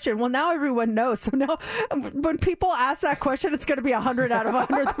good question. Well, now everyone knows. So now when people ask that question, it's going to be 100 out of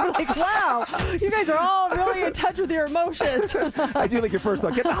 100. They'll be like, wow, you guys are all really in touch with your emotions. I do like your first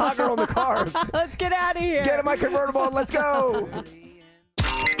thought. Get the hot girl in the car. Let's get out of here. Get in my convertible and let's go.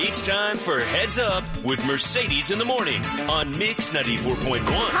 It's time for Heads Up with Mercedes in the Morning on Mix 94.1.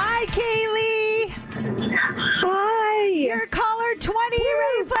 Hi, Kaylee. Hi. You're caller 20. You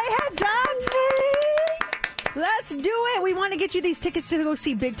ready to play Heads Up? Let's Let's do it. We want to get you these tickets to go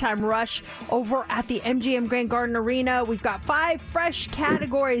see Big Time Rush over at the MGM Grand Garden Arena. We've got 5 fresh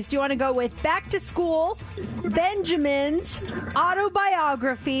categories. Do you want to go with Back to School, Benjamin's,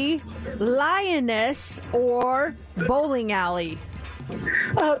 Autobiography, Lioness, or Bowling Alley?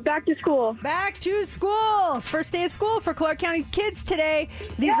 Back to school. Back to school. First day of school for Clark County kids today.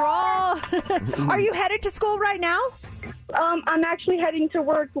 These are all... Are you headed to school right now? I'm actually heading to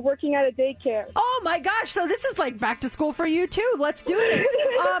work, working at a daycare. Oh my gosh! So this is like back to school for you too. Let's do this.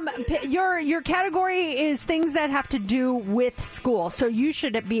 Your category is things that have to do with school, so you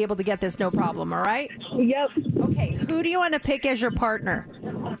should be able to get this no problem. All right? Yep. Okay. Who do you want to pick as your partner?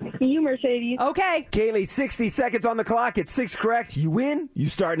 You, Mercedes. Okay. Kaylee, 60 seconds on the clock. It's 6 correct. You win. You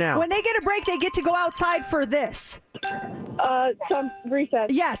start now. When they get a break, they get to go outside for this. Some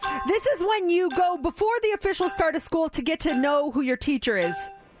recess. Yes. This is when you go before the official start of school to get to know who your teacher is.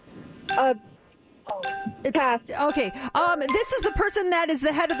 Pass. Okay. This is the person that is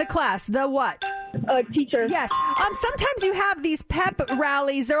the head of the class. The what? Teacher. Yes. Sometimes you have these pep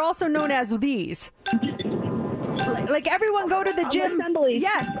rallies. They're also known as these. Like everyone go to the gym. Assembly.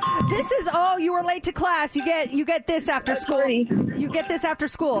 Yes. This is you were late to class. You get this after school. You get this after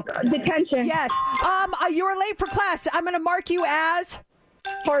school. Detention. Yes. You were late for class. I'm going to mark you as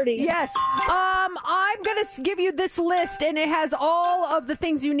party. Yes. I'm going to give you this list and it has all of the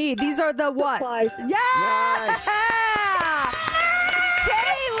things you need. These are the what? Supplies. Yeah. Nice.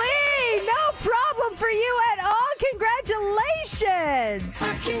 Kaylee, no problem for you at all. Congratulations.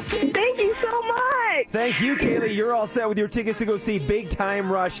 Thank you so much. Thank you, Kaylee. You're all set with your tickets to go see Big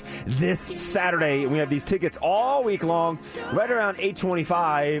Time Rush this Saturday. We have these tickets all week long, right around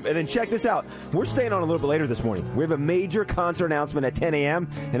 8:25. And then check this out. We're staying on a little bit later this morning. We have a major concert announcement at 10 a.m.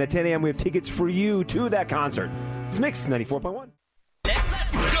 And at 10 a.m. we have tickets for you to that concert. It's Mix 94.1.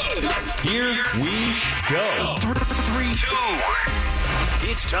 Here we go. 3, 2, 1.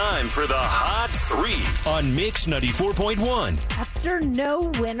 It's time for the Hot 3 on Mix 94.1. After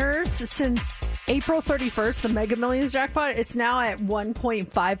no winners since April 31st, the Mega Millions jackpot, it's now at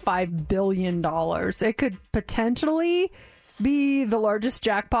 $1.55 billion. It could potentially be the largest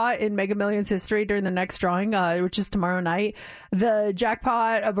jackpot in Mega Millions history during the next drawing, which is tomorrow night. The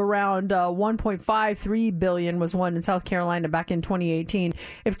jackpot of around $1.53 billion was won in South Carolina back in 2018.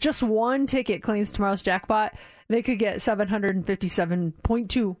 If just one ticket claims tomorrow's jackpot, they could get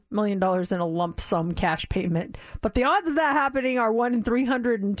 $757.2 million in a lump sum cash payment. But the odds of that happening are 1 in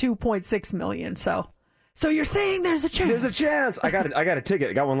 302.6 million. So you're saying there's a chance? There's a chance. I got a ticket.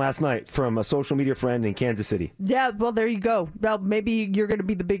 I got one last night from a social media friend in Kansas City. Yeah, well, there you go. Well, maybe you're going to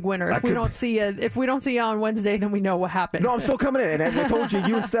be the big winner. If we don't see you on Wednesday, then we know what happened. No, I'm still coming in. And I told you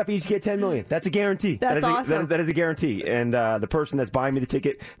and Steph each get $10 million. That's a guarantee. That's awesome. That is a guarantee. And the person that's buying me the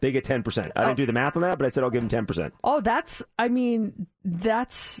ticket, they get 10%. I didn't do the math on that, but I said I'll give them 10%. Oh, that's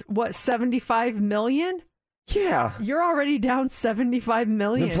what, $75 million? Yeah. You're already down $75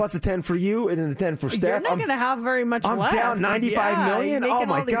 million. Then plus the 10 for you and then the 10 for Steph. You're not going to have very much I'm left. down $95 million? Making Oh,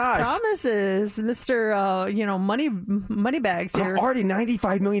 my all these gosh. promises, Mr. money bags here. I'm already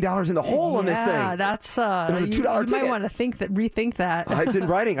 $95 million in the hole on this thing. Yeah, that's $2 you might ticket. want to rethink that. It's in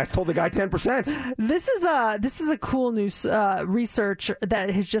writing. I told the guy 10%. This is a cool news research that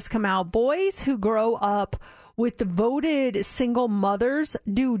has just come out. Boys who grow up with devoted single mothers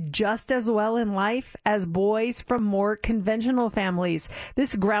do just as well in life as boys from more conventional families.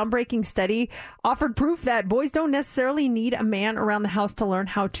 This groundbreaking study offered proof that boys don't necessarily need a man around the house to learn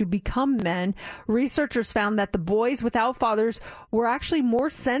how to become men. Researchers found that the boys without fathers were actually more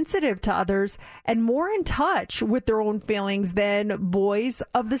sensitive to others and more in touch with their own feelings than boys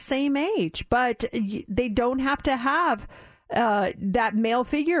of the same age. But they don't have to have that male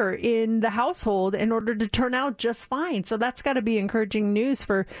figure in the household in order to turn out just fine. So that's got to be encouraging news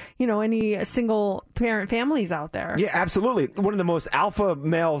for, any single parent families out there. Yeah, absolutely. One of the most alpha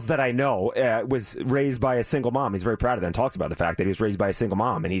males that I know was raised by a single mom. He's very proud of that and talks about the fact that he was raised by a single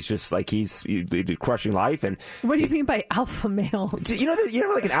mom, and he's just like he's crushing life. And what do you mean by alpha males?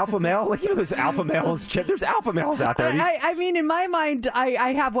 Like an alpha male, there's alpha males. There's alpha males out there. I mean, in my mind,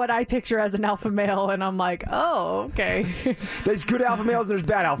 I have what I picture as an alpha male, and I'm like, oh, okay. There's good alpha males and there's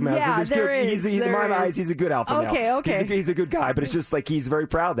bad alpha males. Yeah, so in my eyes, he's a good alpha male. Okay. He's a good guy, but it's just like he's very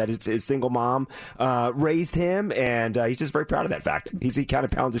proud that his single mom raised him, and he's just very proud of that fact. He kind of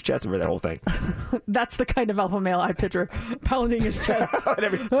pounds his chest over that whole thing. That's the kind of alpha male I picture, pounding his chest.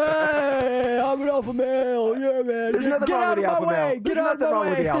 Hey, I'm an alpha male. Yeah, man. There's nothing wrong with the alpha male. There's nothing wrong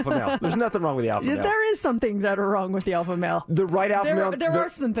with the alpha male. There's nothing wrong with the alpha male. There is some things that are wrong with the alpha male. The right alpha male. There are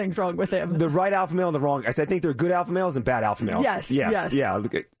some things wrong with him. The right alpha male and the wrong. I think there are good alpha males and bad alpha males. Yes. Yeah. I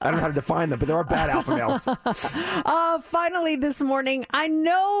don't know how to define them, but there are bad alpha males. Finally, this morning, I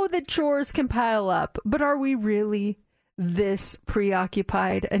know that chores can pile up, but are we really this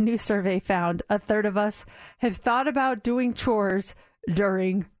preoccupied? A new survey found a third of us have thought about doing chores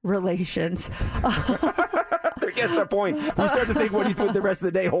during relations. That's our point. We start to think what the rest of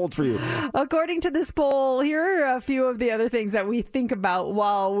the day holds for you. According to this poll, here are a few of the other things that we think about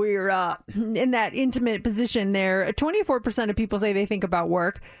while we're in that intimate position there. 24% of people say they think about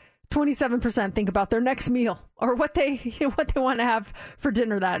work. 27% think about their next meal or what they want to have for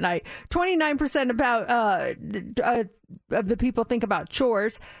dinner that night. 29% of the people think about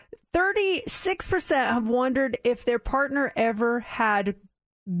chores. 36% have wondered if their partner ever had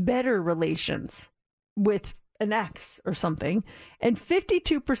better relations with an ex or something. And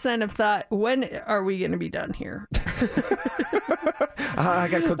 52% have thought, when are we going to be done here? I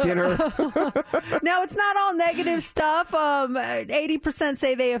got to cook dinner. Now, it's not all negative stuff. 80%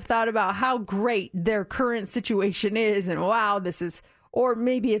 say they have thought about how great their current situation is. And wow, this is, or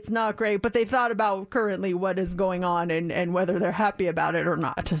maybe it's not great, but they've thought about currently what is going on and whether they're happy about it or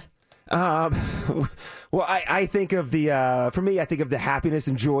not. Well, I think of for me, I think of the happiness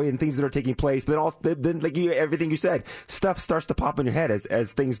and joy and things that are taking place, but also then everything you said, stuff starts to pop in your head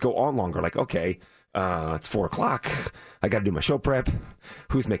as things go on longer. Like, okay, it's 4:00. I got to do my show prep.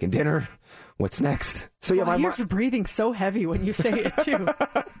 Who's making dinner? What's next? So yeah, you're breathing so heavy when you say it too.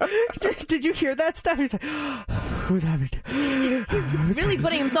 Did you hear that stuff? He's like, who's having dinner? He's really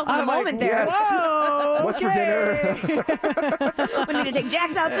putting himself in the moment there. Yes. Whoa, what's for dinner? We need to take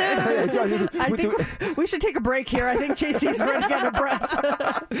Jax out soon. I think we should take a break here. I think JC's running out of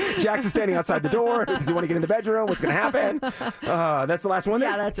breath. Jax is standing outside the door. Does he want to get in the bedroom? What's going to happen? That's the last one there?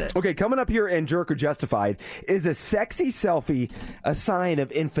 Yeah, that's it. Okay, coming up here in Jerk or Justified, is a sexy selfie a sign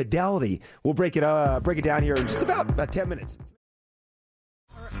of infidelity? We'll break it down here in just about 10 minutes.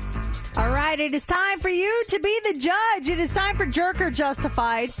 All right, it is time for you to be the judge. It is time for Jerk or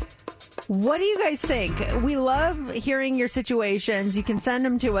Justified. What do you guys think? We love hearing your situations. You can send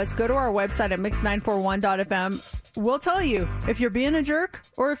them to us. Go to our website at mix941.fm. We'll tell you if you're being a jerk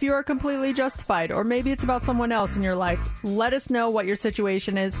or if you are completely justified, or maybe it's about someone else in your life. Let us know what your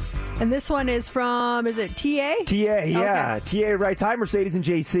situation is. And this one is from, is it TA? TA, yeah. Okay. TA writes, hi, Mercedes and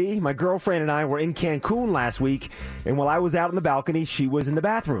JC. My girlfriend and I were in Cancun last week, and while I was out on the balcony, she was in the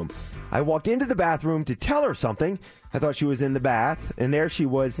bathroom. I walked into the bathroom to tell her something. I thought she was in the bath, and there she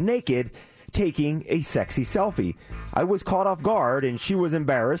was naked, taking a sexy selfie. I was caught off guard, and she was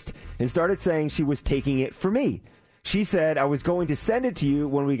embarrassed and started saying she was taking it for me. She said I was going to send it to you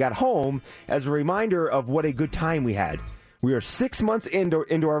when we got home as a reminder of what a good time we had. We are 6 months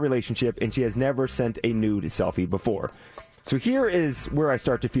into our relationship, and she has never sent a nude selfie before. So here is where I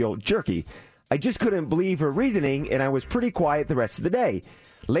start to feel jerky. I just couldn't believe her reasoning, and I was pretty quiet the rest of the day.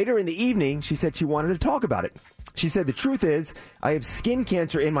 Later in the evening, she said she wanted to talk about it. She said, the truth is, I have skin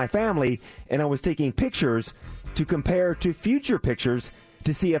cancer in my family, and I was taking pictures to compare to future pictures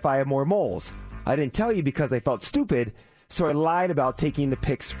to see if I have more moles. I didn't tell you because I felt stupid, so I lied about taking the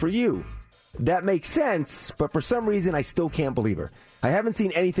pics for you. That makes sense, but for some reason, I still can't believe her. I haven't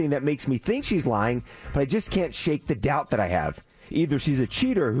seen anything that makes me think she's lying, but I just can't shake the doubt that I have. Either she's a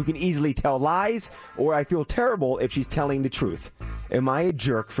cheater who can easily tell lies, or I feel terrible if she's telling the truth. Am I a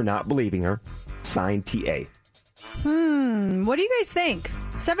jerk for not believing her? Signed, TA. What do you guys think?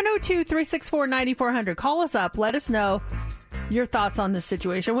 702-364-9400. Call us up. Let us know your thoughts on this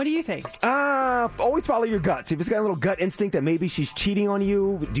situation. What do you think? Always follow your gut. If it's got a little gut instinct that maybe she's cheating on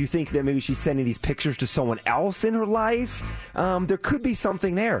you, do you think that maybe she's sending these pictures to someone else in her life? There could be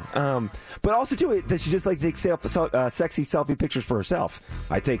something there. But also, too, does she just like to take sexy selfie pictures for herself?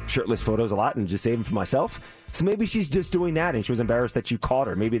 I take shirtless photos a lot and just save them for myself. So maybe she's just doing that and she was embarrassed that you caught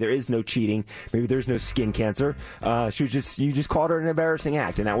her. Maybe there is no cheating. Maybe there's no skin cancer. You just caught her in an embarrassing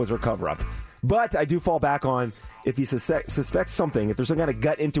act, and that was her cover-up. But I do fall back on, if you suspect something, if there's some kind of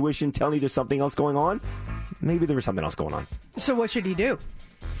gut intuition telling you there's something else going on, maybe there was something else going on. So what should he do?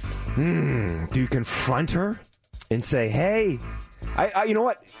 Do you confront her and say, hey, I you know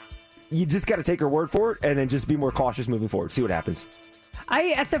what? You just got to take her word for it and then just be more cautious moving forward. See what happens.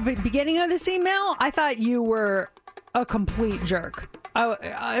 At the beginning of this email, I thought you were a complete jerk.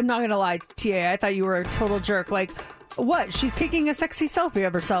 I'm not going to lie, TA. I thought you were a total jerk. Like, what? She's taking a sexy selfie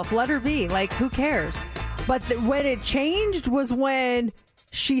of herself. Let her be. Like, who cares? But when it changed was when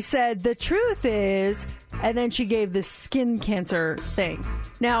she said the truth is, and then she gave this skin cancer thing.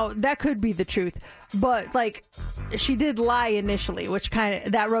 Now, that could be the truth. But, like, she did lie initially, which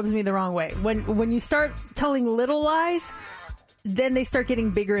that rubs me the wrong way. When you start telling little lies, then they start getting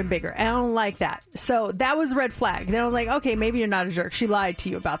bigger and bigger. I don't like that. So that was red flag. Then I was like, okay, maybe you're not a jerk. She lied to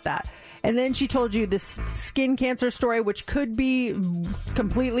you about that. And then she told you this skin cancer story, which could be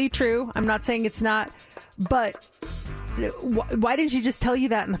completely true. I'm not saying it's not. But why didn't she just tell you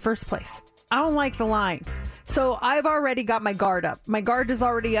that in the first place? I don't like the lying. So I've already got my guard up. My guard is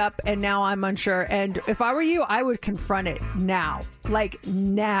already up, and now I'm unsure. And if I were you, I would confront it now. Like,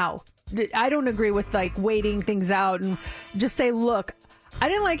 now. I don't agree with, like, waiting things out and just say, look, I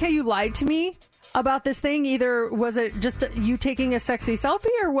didn't like how you lied to me about this thing. Either was it just you taking a sexy selfie,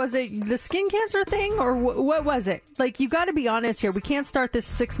 or was it the skin cancer thing, or what was it? Like, you got to be honest here. We can't start this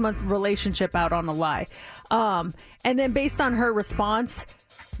 6-month relationship out on a lie. And then based on her response,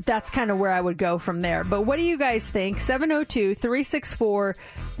 that's kind of where I would go from there. But what do you guys think?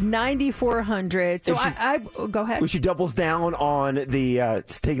 702-364-9400. So I go ahead. She doubles down on the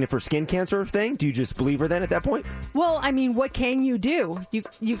taking it for skin cancer thing. Do you just believe her then at that point? Well, I mean, what can you do?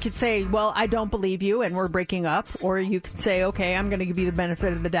 You could say, well, I don't believe you and we're breaking up. Or you could say, okay, I'm going to give you the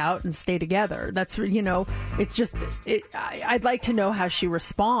benefit of the doubt and stay together. That's, it's just, I'd like to know how she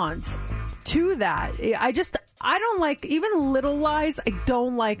responds to that. I don't like, even little lies, I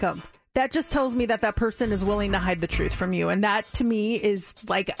don't like them. That just tells me that person is willing to hide the truth from you. And that, to me, is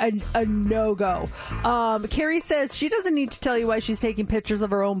like a no-go. Carrie says she doesn't need to tell you why she's taking pictures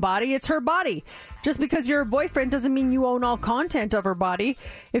of her own body. It's her body. Just because you're a boyfriend doesn't mean you own all content of her body.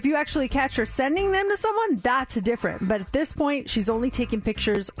 If you actually catch her sending them to someone, that's different. But at this point, she's only taking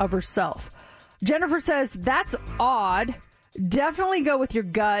pictures of herself. Jennifer says, that's odd. Definitely go with your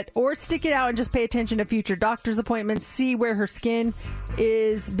gut, or stick it out and just pay attention to future doctor's appointments, see where her skin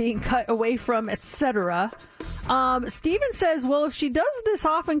is being cut away from, etc. Steven says, well, if she does this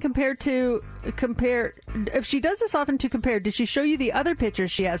often to compare, did she show you the other pictures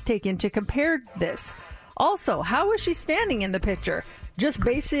she has taken to compare this? Also, how was she standing in the picture? Just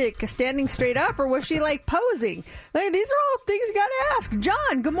basic standing straight up, or was she like posing? These are all things you gotta ask.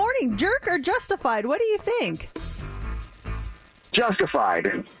 John, good morning. Jerk or justified? What do you think?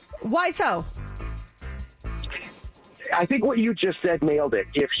 Justified. Why so? I think what you just said nailed it.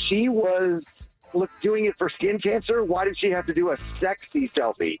 If she was doing it for skin cancer, why did she have to do a sexy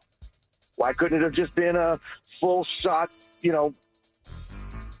selfie? Why couldn't it have just been a full shot,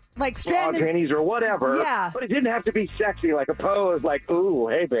 like stranded panties or whatever? Yeah. But it didn't have to be sexy, like a pose, like, ooh,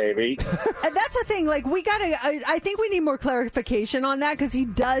 hey, baby. And that's the thing. Like, I think we need more clarification on that, because he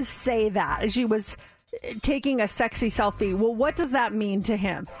does say that. She was taking a sexy selfie. Well, what does that mean to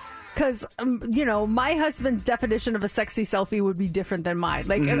him? Because, my husband's definition of a sexy selfie would be different than mine.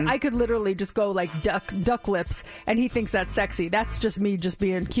 Like, I could literally just go like duck lips, and he thinks that's sexy. That's just me just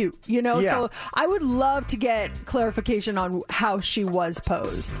being cute, Yeah. So I would love to get clarification on how she was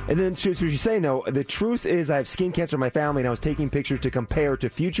posed. And then, so she's saying, though, the truth is I have skin cancer in my family, and I was taking pictures to compare to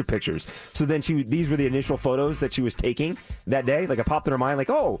future pictures. So then these were the initial photos that she was taking that day. Like, it popped in her mind, like,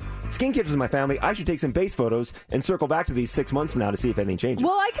 oh, skin cancer's in my family. I should take some base photos and circle back to these 6 months from now to see if anything changes.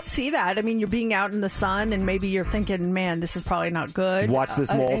 Well, I could see that. I mean, you're being out in the sun, and maybe you're thinking, man, this is probably not good. Watch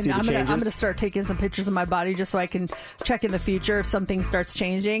this mole, see the changes. I'm going to start taking some pictures of my body just so I can check in the future if something starts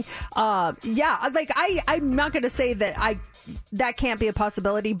changing. I'm not going to say that that can't be a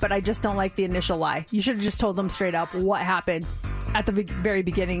possibility, but I just don't like the initial lie. You should have just told them straight up what happened at the very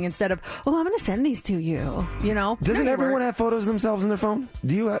beginning, instead of, oh, I'm going to send these to you. Doesn't everyone have photos of themselves in their phone?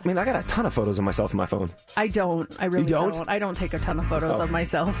 Do you? I mean, I got a ton of photos of myself in my phone. I don't. I really don't. I don't take a ton of photos of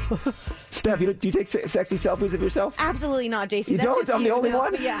myself. Steph, do you take sexy selfies of yourself? Absolutely not, JC. You That's don't? just I'm the only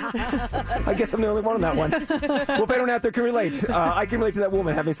one? Yeah. I guess I'm the only one on that one. Well, if anyone out there can relate, I can relate to that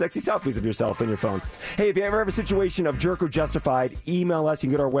woman having sexy selfies of yourself in your phone. Hey, if you ever have a situation of jerk or justified, email us. You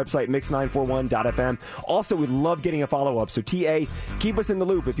can go to our website, mix941.fm. Also, we'd love getting a follow-up. So, TA, keep us in the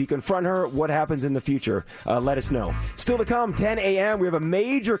loop. If you confront her, what happens in the future? Let us know. Still to come, 10 a.m., we have a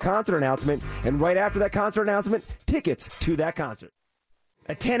major concert announcement. And right after that concert announcement, tickets to that concert.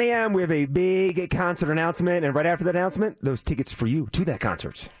 At 10 a.m., we have a big concert announcement, and right after that announcement, those tickets for you to that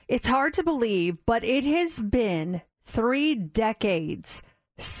concert. It's hard to believe, but it has been 3 decades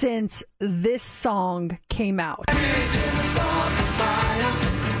since this song came out.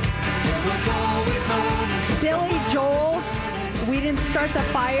 Billy Joel's We Didn't Start the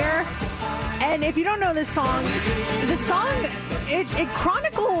Fire. And if you don't know this song, it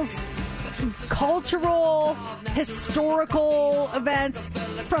chronicles cultural, historical events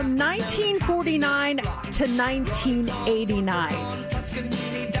from 1949 to 1989.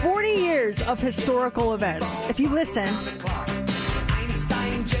 40 years of historical events. If you listen.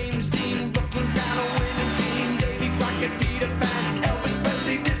 Einstein, James Dean, Brooklyn's got a winning team. Davy Crockett, Peter Pan, Elvis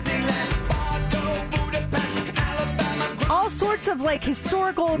Presley, Disneyland, Bordeaux, Budapest, Alabama. Also sorts of like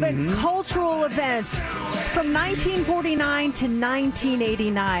historical events, cultural events from 1949 to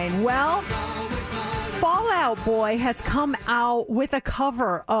 1989. Well, Fall Out Boy has come out with a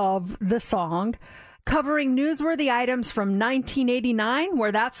cover of the song, covering newsworthy items from 1989,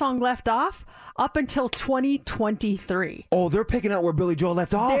 where that song left off, up until 2023. Oh, they're picking up where Billy Joel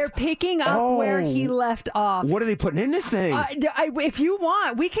left off? They're picking up where he left off. What are they putting in this thing? If you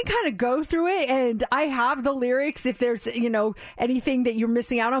want, we can kind of go through it, and I have the lyrics if there's, anything that you're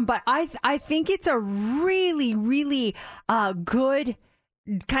missing out on. But I think it's a really, really good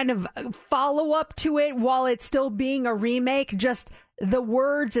kind of follow-up to it while it's still being a remake. Just the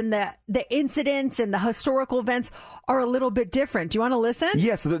words and the incidents and the historical events are a little bit different. Do you want to listen?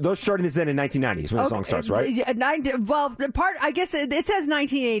 Yes, those starting this in 1990s when the song starts, right? Well, the part, I guess it says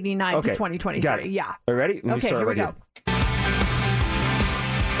 1989 to 2023. Got it. Yeah. Are you ready? Let me start here we right go.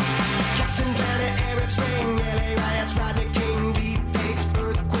 Captain Planet, Arab Spring, LA riots, Rodney King, deep fakes,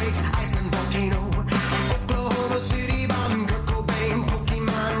 earthquakes, Iceland volcano, Oklahoma City bomb, Kurt Cobain,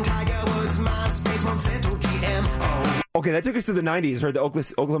 Pokemon, Tiger Woods, MySpace, Monsanto, GMO. Okay, that took us to the 90s. Heard the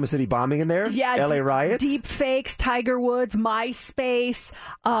Oklahoma City bombing in there? Yeah. LA riots? Deep fakes, Tiger Woods, MySpace,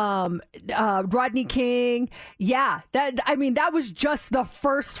 Rodney King. Yeah. That was just the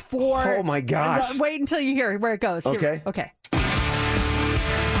first four. Oh, my gosh. Wait until you hear where it goes. Okay. Okay.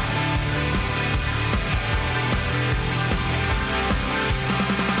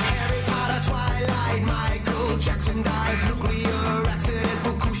 Harry Potter, Twilight, Michael Jackson dies, nuclear accident,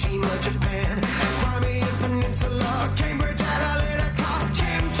 Fukushima, Japan, Crimean Peninsula, Cambridge Analytica,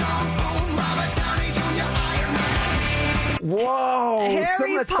 Kim Jong-un, Robert Downey Jr., Iron Man. Whoa! Harry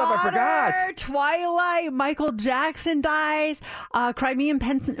some of that Potter, stuff I forgot. Twilight, Michael Jackson dies, Crimean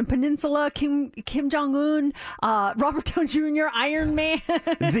Peninsula, Kim Jong-un, Robert Downey Jr., Iron Man.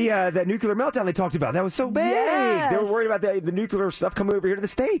 That nuclear meltdown they talked about, that was so big. Yes. They were worried about the nuclear stuff coming over here to the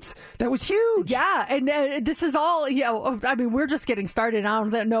States. That was huge. Yeah, and this is all, we're just getting started. I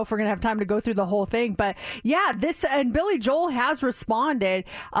don't know if we're going to have time to go through the whole thing, but yeah, and Billy Joel has responded.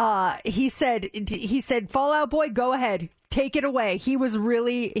 He said, Fall Out Boy, go ahead. Take it away. He was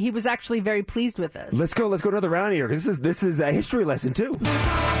actually very pleased with this. Let's go another round here, because this is a history lesson too.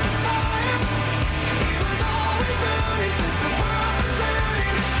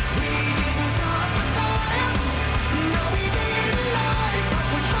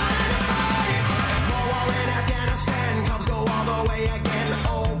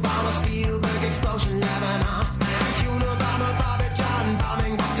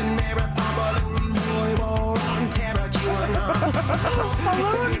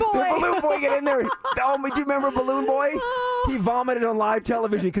 Balloon Boy. The Balloon Boy, get in there. Oh, do you remember Balloon Boy? He vomited on live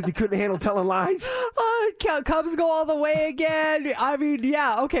television because he couldn't handle telling lies. Cubs go all the way again. I mean,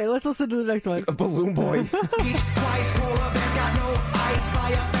 yeah. Okay, let's listen to the next one. Balloon Boy. Twice, Cola Bears got no ice,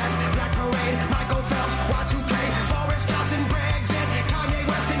 Fire Fest, Black Parade, Michael Phelps, Y2K, Boris Johnson, Brexit, Kanye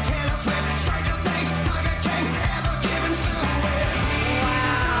West and Taylor Swift, Stranger Things, Tiger King, Ever Given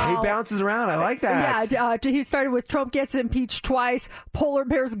Suez. He bounces around. I like that. Yeah, he started with Trump gets impeached twice, Polar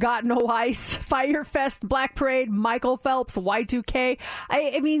Bears got no ice, Fire Fest, Black Parade, Michael Phelps, Y2K.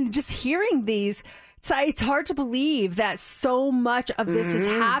 I mean, just hearing these, it's hard to believe that so much of this has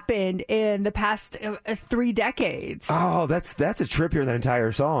happened in the past 3 decades. Oh, that's a trip here in that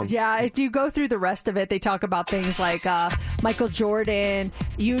entire song. Yeah, if you go through the rest of it, they talk about things like Michael Jordan,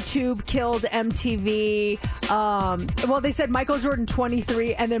 YouTube killed MTV. They said Michael Jordan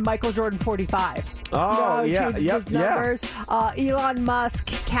 23 and then Michael Jordan 45. Oh, yeah, his numbers. Elon Musk,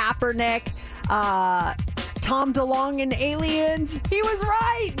 Kaepernick, Tom DeLonge and Aliens. He was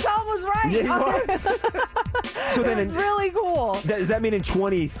right. Tom was right. Yeah, he was. So then, it was really cool. Does that mean in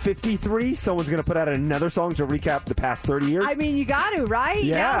 2053 someone's going to put out another song to recap the past 30 years? I mean, you got to, right?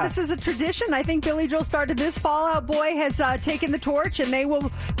 Yeah. Now this is a tradition. I think Billy Joel started this. Fall Out Boy has taken the torch, and they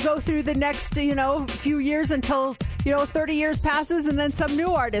will go through the next, few years until 30 years passes, and then some new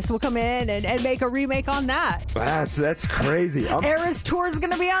artist will come in and make a remake on that. That's crazy. Eras Tour is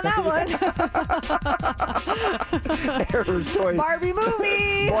going to be on that one. Eras Toy. Barbie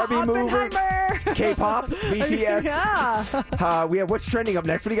movie. Movie. K-pop. BTS. Yeah. We have what's trending up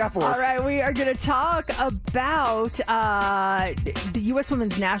next. What do you got for us? All right, we are going to talk about the U.S.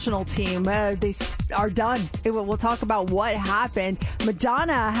 women's national team. They are done. We'll talk about what happened.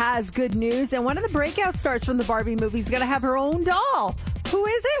 Madonna has good news, and one of the breakout stars from the Barbie movie is going to have her own doll. Who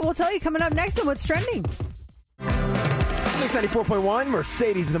is it? We'll tell you coming up next on What's Trending. Mix 94.1,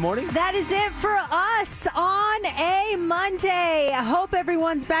 Mercedes in the morning. That is it for us on a Monday. I hope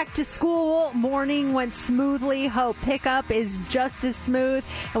everyone's back to school. Morning went smoothly. Hope pickup is just as smooth.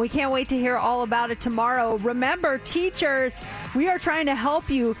 And we can't wait to hear all about it tomorrow. Remember, teachers, we are trying to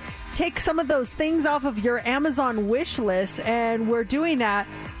help you take some of those things off of your Amazon wish list. And we're doing that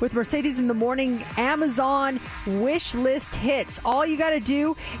with Mercedes in the Morning Amazon wish list hits. All you got to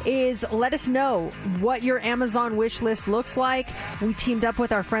do is let us know what your Amazon wish list looks like. We teamed up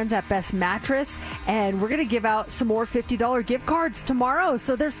with our friends at Best Mattress, and we're going to give out some more $50 gift cards tomorrow.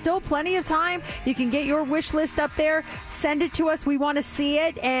 So there's still plenty of time. You can get your wish list up there. Send it to us. We want to see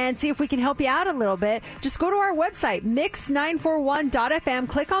it and see if we can help you out a little bit. Just go to our website, mix941.fm,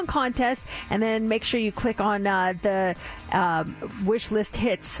 click on contest, and then make sure you click on the wish list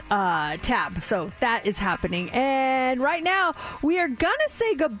hits tab. So that is happening. And right now we are gonna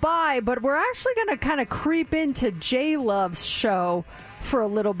say goodbye, but we're actually gonna kind of creep into J-Love's show for a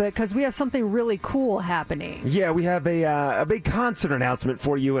little bit because we have something really cool happening. Yeah, we have a big concert announcement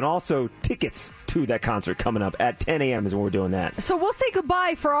for you, and also tickets to that concert coming up at 10 a.m. is when we're doing that. So we'll say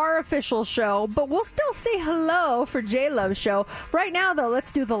goodbye for our official show, but we'll still say hello for J-Love's show. Right now, though,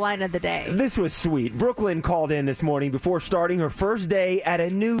 let's do the line of the day. This was sweet. Brooklyn called in this morning before starting her first day at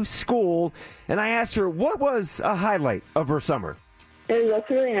a new school, and I asked her what was a highlight of her summer. That's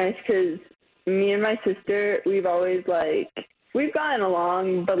really nice because me and my sister, we've always, we've gotten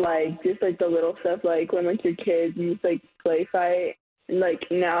along, but, just, the little stuff, when, you're kids and just, play fight. And,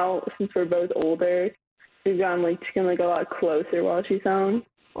 now, since we're both older, we've gotten, a lot closer while she's home.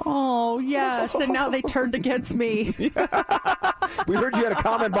 Oh, yes, and now they turned against me. We heard you had a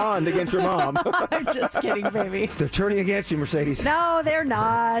common bond against your mom. I'm just kidding, baby. They're turning against you, Mercedes. No, they're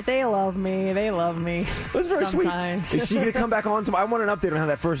not. They love me. They love me. That's very sometimes. Sweet. Is she going to come back on tomorrow? I want an update on how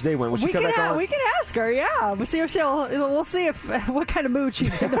that first day went. Will she come back on? We can ask her, yeah. We'll see if we'll see what kind of mood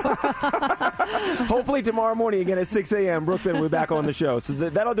she's in. Hopefully tomorrow morning again at 6 a.m. Brooklyn will be back on the show. So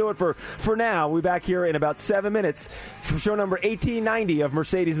that'll do it for now. We'll be back here in about 7 minutes for show number 1890 of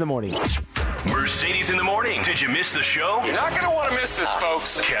Mercedes in the Morning. Mercedes in the Morning. Did you miss the show? You're not going to want to miss this,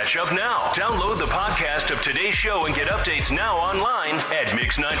 folks. Catch up now. Download the podcast of today's show and get updates now online at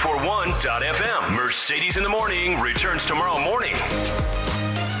mix941.fm. Mercedes in the Morning returns tomorrow morning.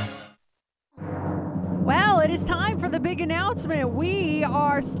 Well, it is time for the big announcement. We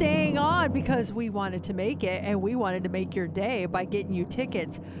are staying on because we wanted to make it, and we wanted to make your day by getting you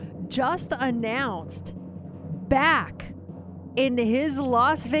tickets. Just announced back in his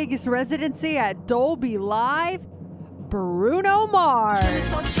Las Vegas residency at Dolby Live, Bruno Mars.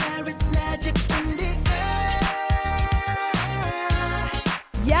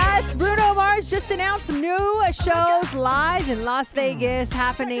 Yes, Bruno Mars just announced some new shows live in Las Vegas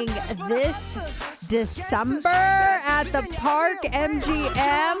happening this December at the Park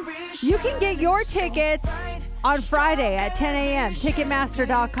MGM. You can get your tickets on Friday at 10 a.m.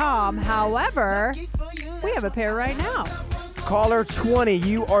 Ticketmaster.com. However, we have a pair right now. Caller 20,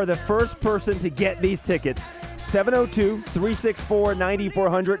 you are the first person to get these tickets.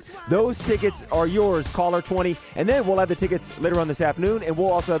 702-364-9400. Those tickets are yours, caller 20. And then we'll have the tickets later on this afternoon, and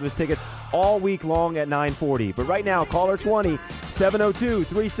we'll also have those tickets all week long at 9:40. But right now, caller 20,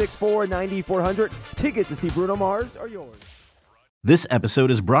 702-364-9400. Tickets to see Bruno Mars are yours. This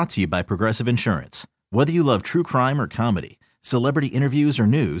episode is brought to you by Progressive Insurance. Whether you love true crime or comedy, celebrity interviews or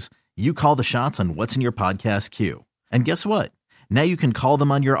news, you call the shots on what's in your podcast queue. And guess what? Now you can call them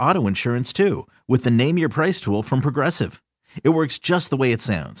on your auto insurance too with the Name Your Price tool from Progressive. It works just the way it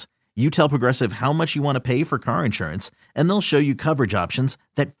sounds. You tell Progressive how much you want to pay for car insurance, and they'll show you coverage options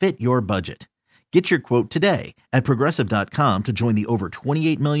that fit your budget. Get your quote today at Progressive.com to join the over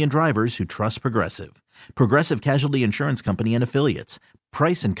 28 million drivers who trust Progressive. Progressive Casualty Insurance Company and Affiliates.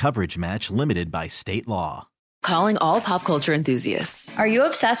 Price and coverage match limited by state law. Calling all pop culture enthusiasts. Are you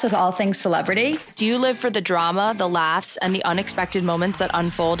obsessed with all things celebrity? Do you live for the drama, the laughs, and the unexpected moments that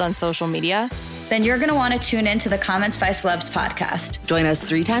unfold on social media? Then you're going to want to tune in to the Comments by Celebs podcast. Join us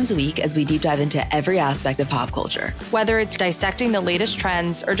 3 times a week as we deep dive into every aspect of pop culture. Whether it's dissecting the latest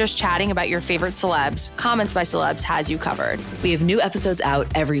trends or just chatting about your favorite celebs, Comments by Celebs has you covered. We have new episodes out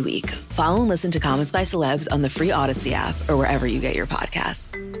every week. Follow and listen to Comments by Celebs on the free Odyssey app or wherever you get your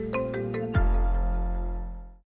podcasts.